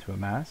down to a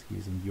mask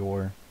using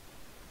your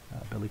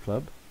billy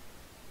club.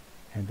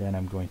 And then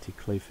I'm going to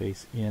clay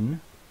face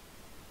in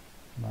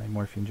my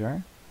morphine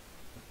jar.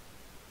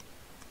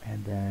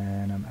 And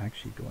then I'm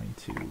actually going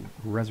to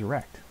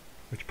resurrect,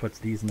 which puts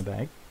these in the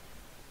bag.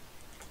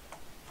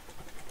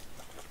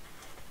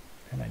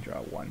 And I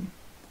draw 1,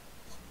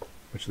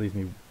 which leaves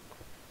me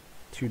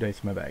 2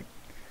 dice in my bag.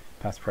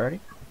 Pass priority.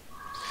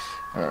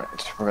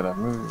 Alright, we're going to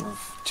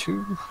move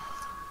 2,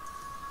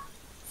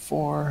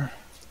 4,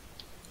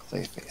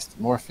 clay face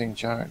the morphing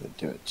jar to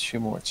do it 2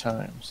 more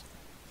times.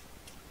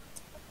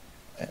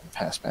 And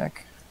pass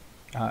back.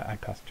 I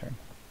passed turn.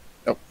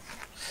 Oh.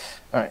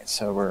 Alright,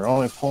 so we're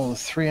only pulling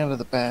 3 out of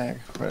the bag.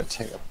 We're going to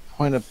take a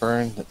point of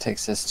burn that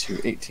takes us to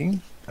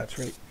 18. That's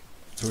right.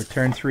 So we're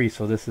turn 3,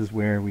 so this is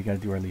where we got to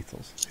do our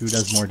lethals. Who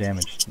does more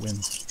damage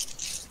wins.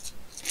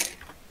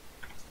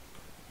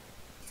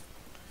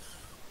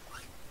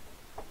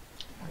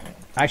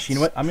 Actually, you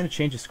know what? I'm going to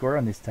change the score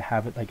on this to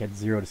have it like at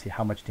 0 to see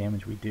how much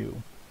damage we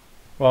do.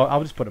 Well,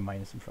 I'll just put a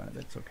minus in front of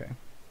it. It's okay.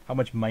 How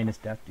much minus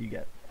death do you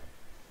get?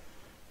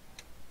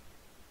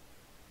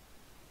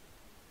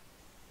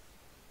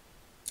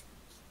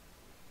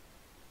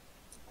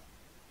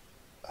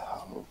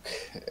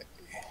 Okay,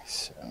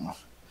 so...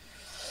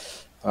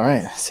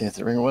 Alright, see if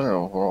the Ring of Winter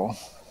will roll.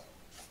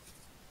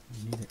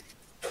 You need it.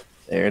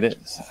 There it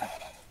is.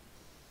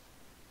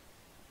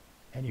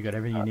 And you got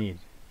everything you need.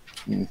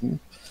 Mm-hmm.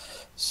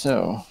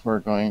 So, we're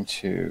going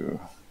to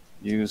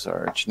use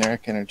our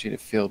generic energy to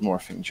field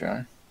morphing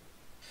jar.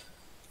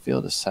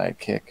 Field a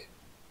sidekick.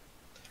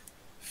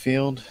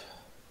 Field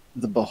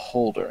the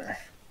Beholder.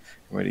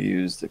 We're going to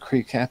use the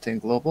Kree Captain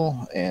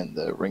Global and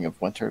the Ring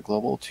of Winter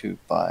Global to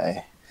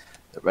buy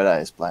the Red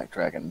Eyes Black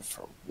Dragon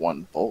for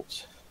 1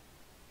 bolt.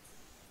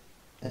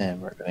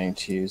 And we're going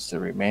to use the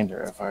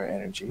remainder of our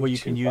energy. Well, you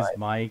can use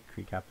my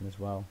Kree Captain as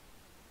well.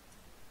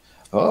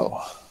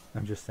 Oh.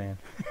 I'm just saying.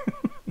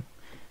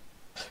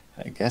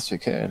 I guess we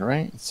could,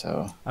 right?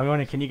 So. I'm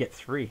wondering, can you get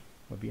 3?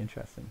 Would be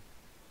interesting.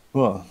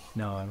 Well.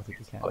 No, I don't think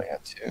you can. I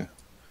got 2.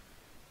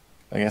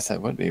 I guess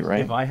that would be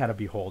right. If I had a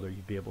Beholder,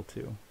 you'd be able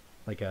to.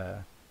 Like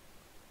a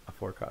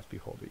 4-cost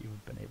Beholder, you would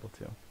have been able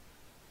to.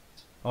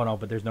 Oh no,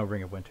 but there's no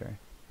Ring of Winter.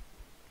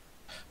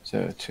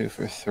 So 2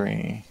 for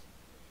 3,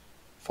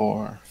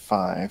 4,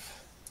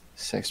 5,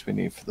 6 we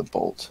need for the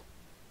bolt.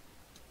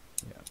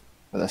 Yeah.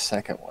 For the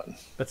second one.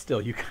 But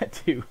still, you got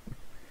 2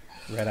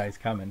 Red Eyes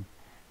coming.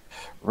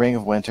 Ring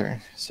of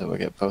Winter, so we'll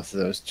get both of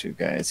those 2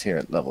 guys here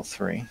at level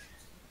 3.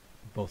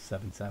 Both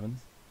 7/7s.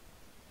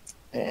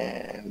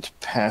 And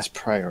pass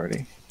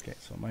priority. Okay,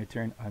 so my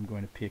turn. I'm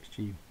going to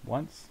PXG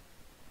once.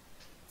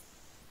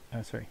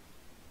 Sorry,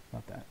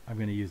 not that. I'm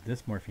going to use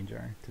this morphine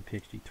jar to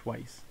PXG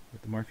twice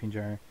with the morphine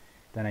jar.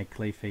 Then I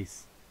clay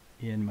face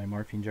in my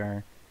morphine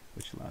jar,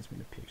 which allows me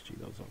to PXG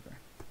those over.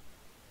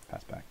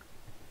 Pass back.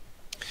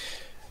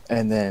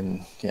 And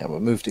then, yeah, we'll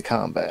move to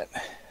combat.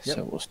 Yep.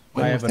 So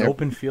we'll I have an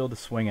open field to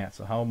swing at,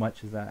 so how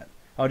much is that?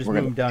 I'll just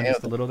move them down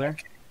just a little there.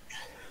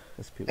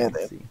 Just people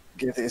can see.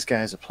 Give these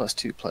guys a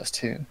 +2/+2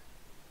 to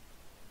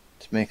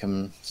make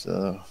them,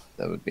 so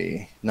that would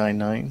be 9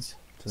 9s.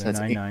 So that's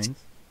 9 9s.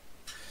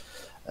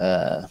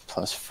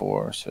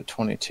 +4, so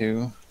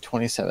 22,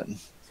 27.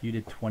 So you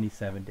did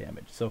 27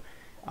 damage. So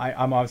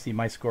I'm obviously,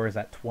 my score is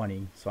at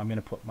 20, so I'm going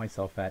to put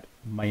myself at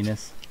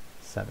 -7.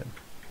 7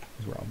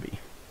 is where I'll be.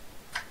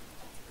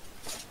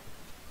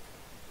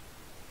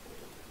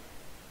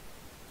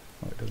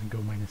 Oh, it doesn't go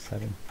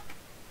 -7.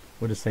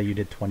 We'll just say you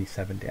did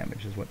 27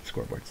 damage is what the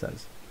scoreboard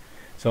says.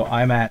 So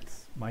I'm at,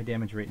 my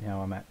damage right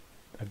now,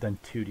 I've done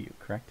 2 to you,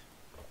 correct?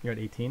 You're at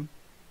 18?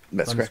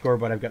 That's on correct. The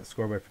scoreboard, I've got the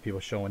scoreboard for people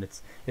showing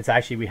it's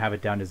actually, we have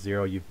it down to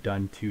 0. You've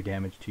done 2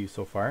 damage to you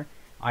so far.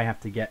 I have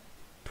to get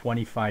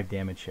 25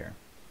 damage here.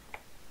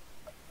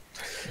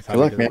 Good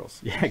luck, man.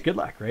 Yeah, good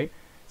luck, right?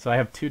 So I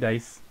have 2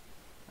 dice.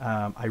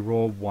 I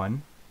roll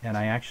 1, and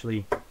I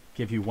actually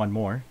give you 1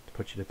 more to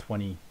put you to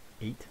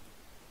 28.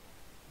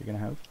 You're going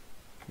to have.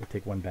 You'll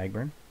take 1 bag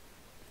burn.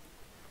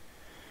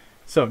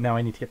 So now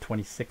I need to get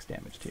 26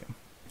 damage to you.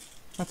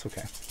 That's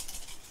okay.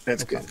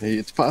 That's good.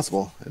 It's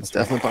possible. It's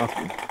definitely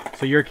possible.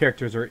 So your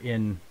characters are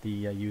in the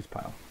use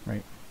pile,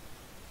 right?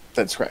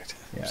 That's correct.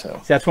 Yeah.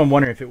 So that's what I'm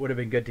wondering, if it would have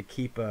been good to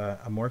keep a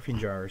morphine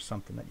jar or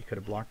something that you could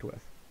have blocked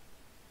with.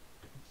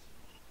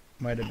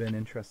 Might have been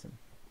interesting.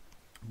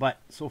 But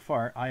so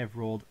far, I have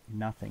rolled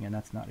nothing, and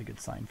that's not a good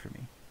sign for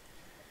me.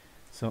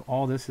 So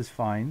all this is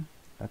fine.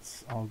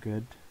 That's all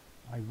good.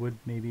 I would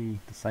maybe,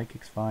 the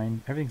psychic's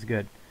fine. Everything's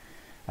good.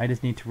 I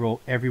just need to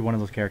roll every one of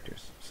those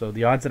characters. So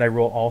the odds that I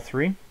roll all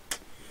 3,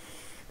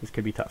 this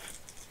could be tough.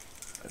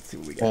 Let's see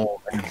what we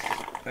got.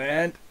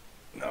 And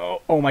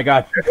no, oh my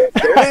god.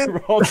 I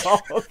rolled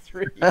all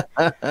 3.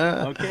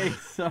 Okay,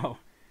 so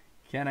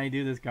can I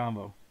do this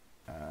combo?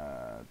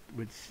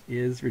 Which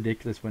is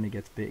ridiculous when it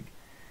gets big.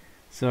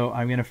 So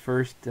I'm going to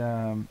first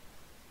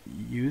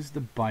use the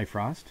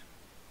Bifrost.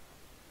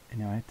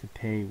 And now I have to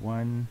pay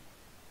 1,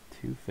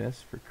 2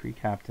 fists for Kree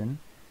Captain.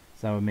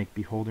 So that would make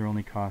Beholder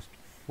only cost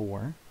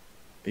 4.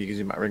 You can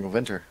use my Ring of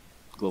Winter,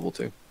 Global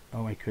 2.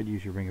 Oh, I could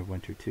use your Ring of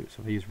Winter too.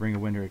 So if I use Ring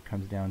of Winter, it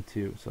comes down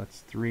to, so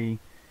that's 3.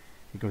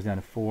 It goes down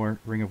to 4.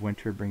 Ring of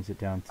Winter brings it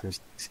down to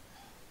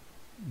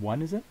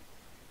 1, is it?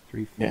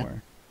 3, 4. Yeah.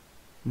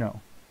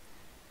 No.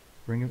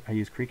 I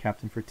use Kree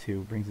Captain for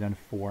 2, brings it down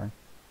to 4.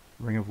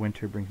 Ring of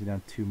Winter brings it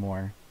down 2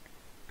 more.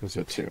 Goes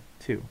So to 2.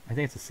 2. I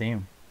think it's the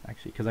same,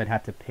 actually, because I'd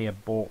have to pay a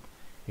bolt.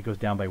 It goes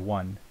down by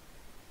 1.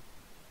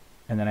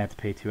 And then I have to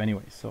pay 2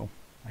 anyway, so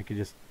I could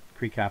just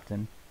Kree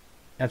Captain.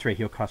 That's right,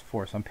 he'll cost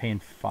 4, so I'm paying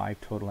 5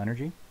 total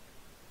energy.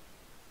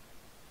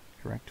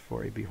 Correct,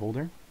 for a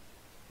Beholder.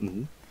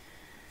 Mm-hmm.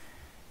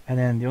 And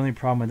then the only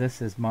problem with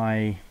this is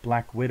my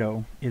Black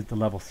Widow is the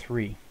level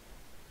 3.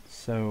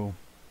 So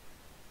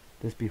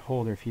this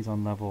Beholder, if he's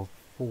on level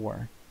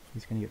 4,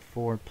 he's going to get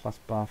 4 plus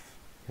buff.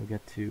 He'll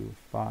get to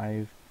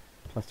 5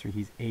 plus 3,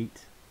 he's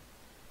 8.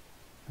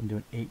 I'm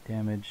doing 8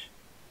 damage.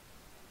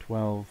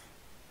 12,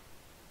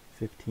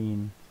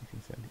 15,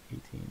 16, 17,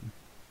 18.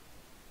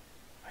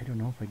 I don't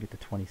know if I get to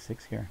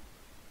 26 here.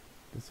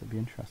 This will be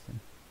interesting.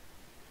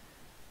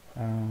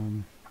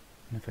 And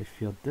if I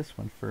field this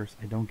one first,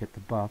 I don't get the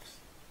buffs.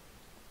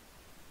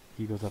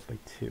 He goes up by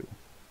 2.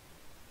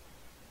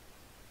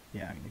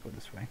 Yeah, I'm going to go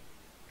this way.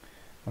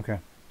 Okay,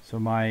 so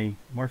my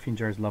morphine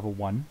jar is level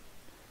 1.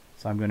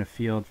 So I'm going to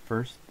field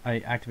first. I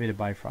activated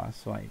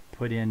Bifrost, so I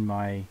put in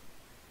my...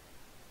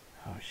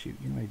 Oh shoot,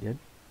 you know what I did?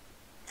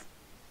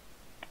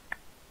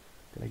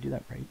 Did I do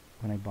that right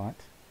when I bought?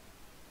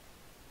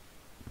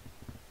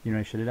 You know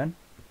what I should have done?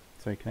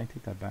 Sorry, can I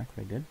take that back,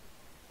 what I did?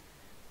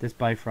 This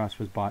Bifrost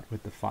was bought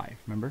with the 5,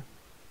 remember?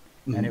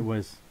 Mm-hmm. And it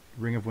was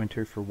Ring of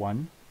Winter for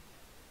 1,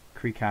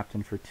 Kree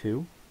Captain for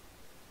 2,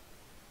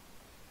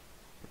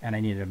 and I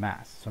needed a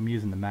mask. So I'm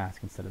using the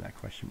mask instead of that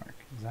question mark.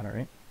 Is that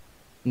alright?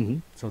 Mm-hmm.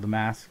 So the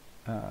mask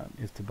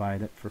is to buy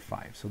that for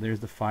 5. So there's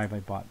the 5 I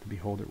bought the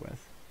Beholder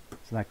with.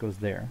 So that goes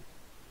there.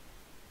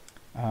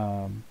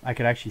 I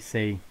could actually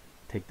say,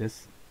 take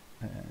this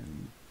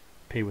and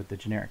pay with the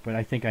generic, but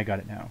I think I got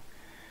it now.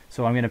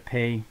 So I'm going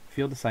to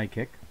field the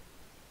sidekick,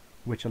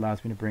 which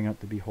allows me to bring out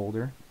the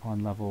Beholder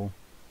on level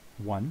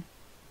 1.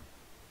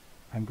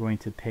 I'm going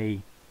to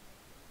pay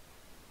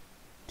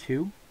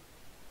 2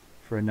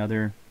 for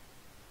another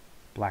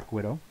Black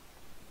Widow.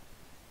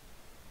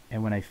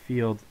 And when I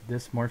field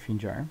this morphine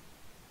jar,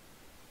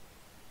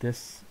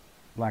 this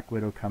Black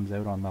Widow comes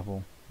out on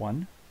level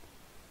 1.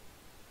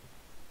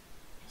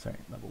 Sorry,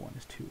 level 1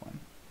 is 2-1. I don't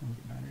think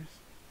it matters.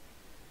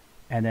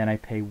 And then I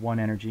pay 1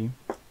 energy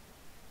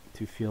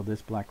to field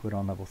this Black Widow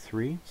on level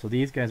 3. So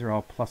these guys are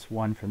all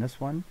 +1 from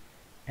this one,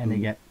 and they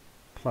get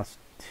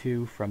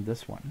 +2 from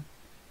this one.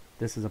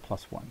 This is a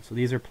 +1. So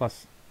these are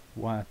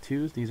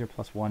 +2s, these are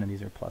 +1, and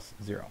these are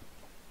 +0.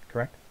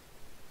 Correct?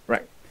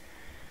 Right.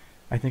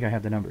 I think I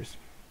have the numbers.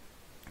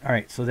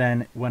 Alright, so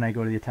then when I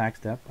go to the attack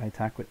step, I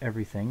attack with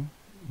everything.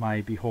 My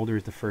Beholder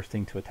is the first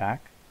thing to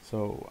attack,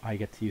 so I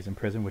get to use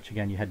Imprisoned, which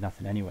again, you had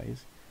nothing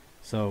anyways.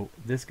 So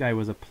this guy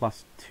was a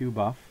 +2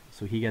 buff,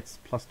 so he gets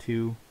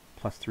 +2,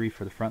 +3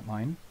 for the front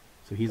line.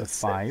 So he's a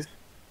 5.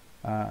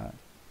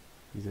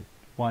 He's a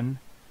 1,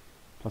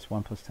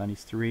 +1, +10,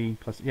 he's 3,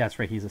 yeah, that's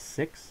right, he's a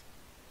 6.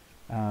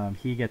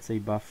 He gets a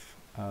buff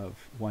of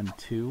 1,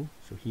 2,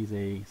 so he's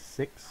a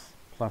 6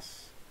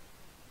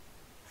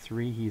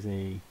 +3, he's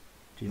a...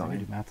 Geez, I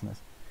do math on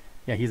this.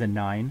 Yeah, he's a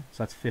 9,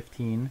 so that's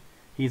 15.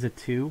 He's a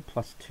 2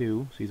 plus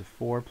 2, so he's a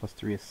 4 plus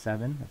 3 is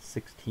 7. That's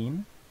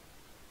 16.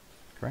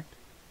 Correct?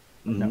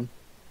 No.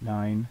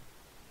 9.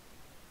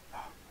 Oh,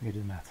 I gotta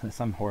do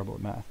math. I'm horrible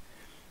at math.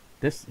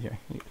 This, here,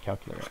 you need a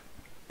calculator.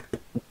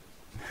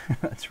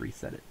 Let's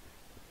reset it.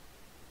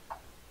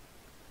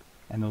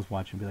 And those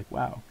watching will be like,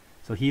 wow.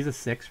 So he's a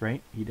 6,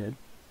 right? He did.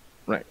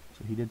 Right.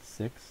 So he did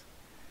 6.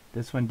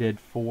 This one did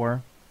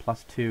 4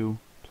 plus 2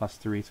 plus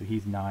 3, so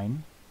he's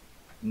 9.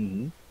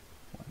 1,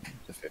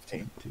 to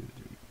 15. 2, 3,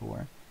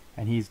 4.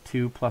 And he's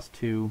 2 plus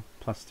 2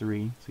 plus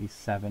 3, so he's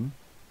 7.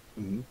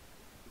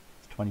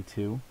 It's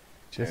 22.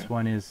 Sure. This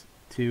one is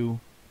 2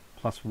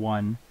 plus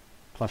 1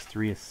 plus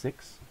 3 is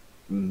 6.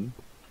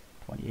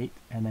 28.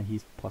 And then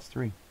he's plus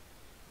 3.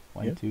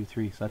 1, 2,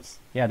 3. So that's,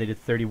 yeah, they did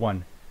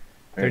 31.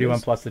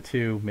 31 plus the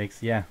 2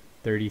 makes,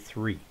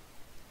 33.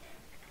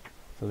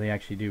 So they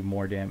actually do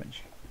more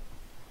damage.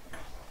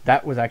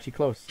 That was actually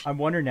close. I'm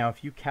wondering now,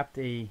 if you kept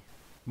a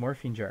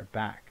morphine jar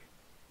back,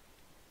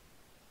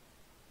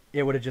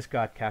 it would have just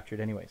got captured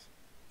anyways.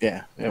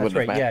 Yeah, that's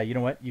right. Yeah, you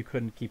know what? You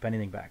couldn't keep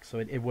anything back, so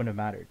it wouldn't have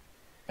mattered.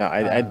 No,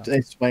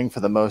 I swang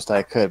for the most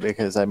I could,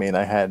 because I mean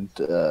I had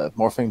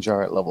morphing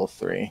jar at level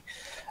 3.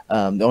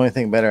 The only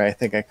thing better I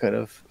think I could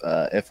have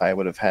if I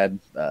would have had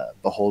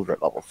beholder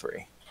at level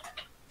 3.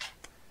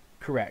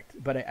 Correct,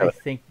 but I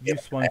think you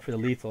swung for the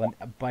lethal,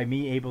 and by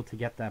me able to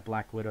get that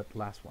Black Widow, the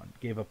last one,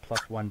 gave a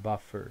 +1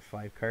 buff for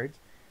 5 cards.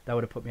 That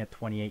would have put me at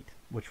 28,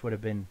 which would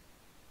have been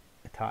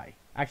a tie.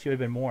 Actually, it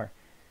would have been more.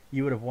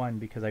 You would have won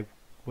because I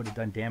would have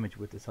done damage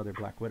with this other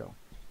Black Widow.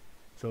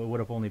 So it would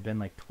have only been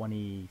like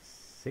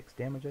 26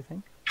 damage, I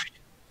think.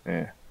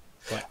 Yeah.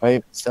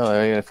 But still,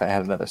 if I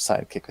had another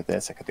sidekick with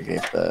this, I could have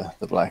gave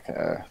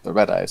the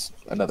red eyes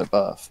another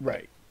buff.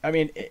 Right. I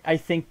mean, I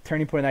think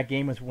turning point in that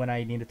game was when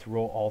I needed to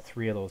roll all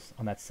 3 of those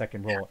on that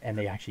second roll, and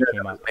they actually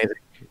came up.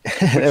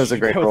 It was a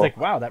great roll. I was like,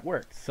 wow, that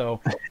worked. So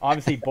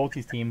obviously both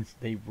these teams,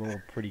 they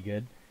rolled pretty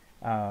good.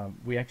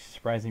 We actually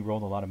surprisingly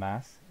rolled a lot of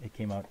mass. It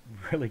came out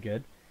really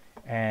good.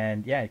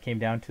 And yeah, it came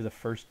down to the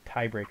first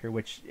tiebreaker,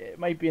 which it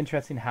might be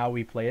interesting how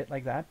we play it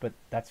like that, but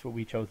that's what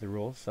we chose the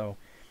rules. So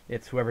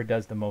it's whoever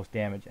does the most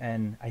damage.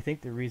 And I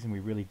think the reason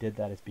we really did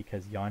that is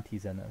because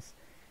Yanti's in this.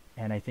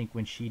 And I think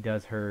when she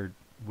does her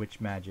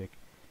witch magic,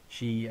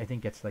 she, I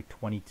think, gets like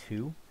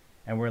 22.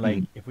 And we're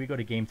like, if we go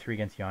to game 3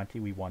 against Yanti,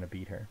 we want to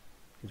beat her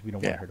because we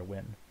don't want her to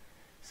win.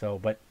 So,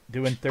 but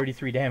doing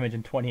 33 damage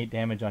and 28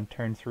 damage on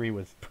turn 3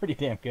 was pretty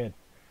damn good.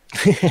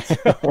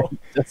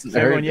 So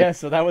everyone,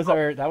 so that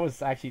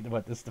was actually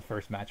this is the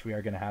first match we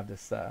are going to have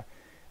this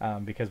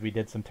because we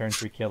did some turn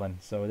 3 killing.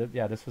 So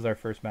this was our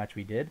first match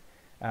we did.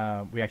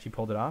 We actually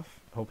pulled it off.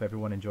 Hope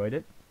everyone enjoyed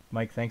it.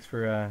 Mike, thanks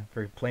for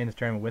playing this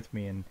tournament with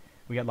me, and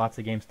we got lots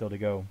of games still to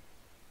go.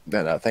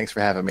 No, thanks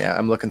for having me.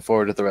 I'm looking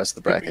forward to the rest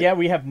of the bracket. Yeah,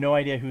 we have no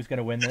idea who's going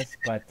to win this,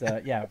 but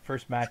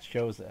first match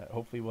shows.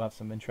 Hopefully we'll have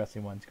some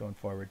interesting ones going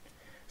forward.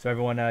 So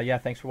everyone,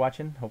 thanks for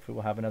watching. Hopefully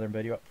we'll have another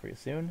video up for you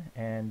soon.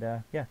 And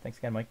thanks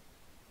again, Mike.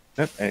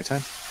 Yep,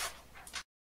 anytime.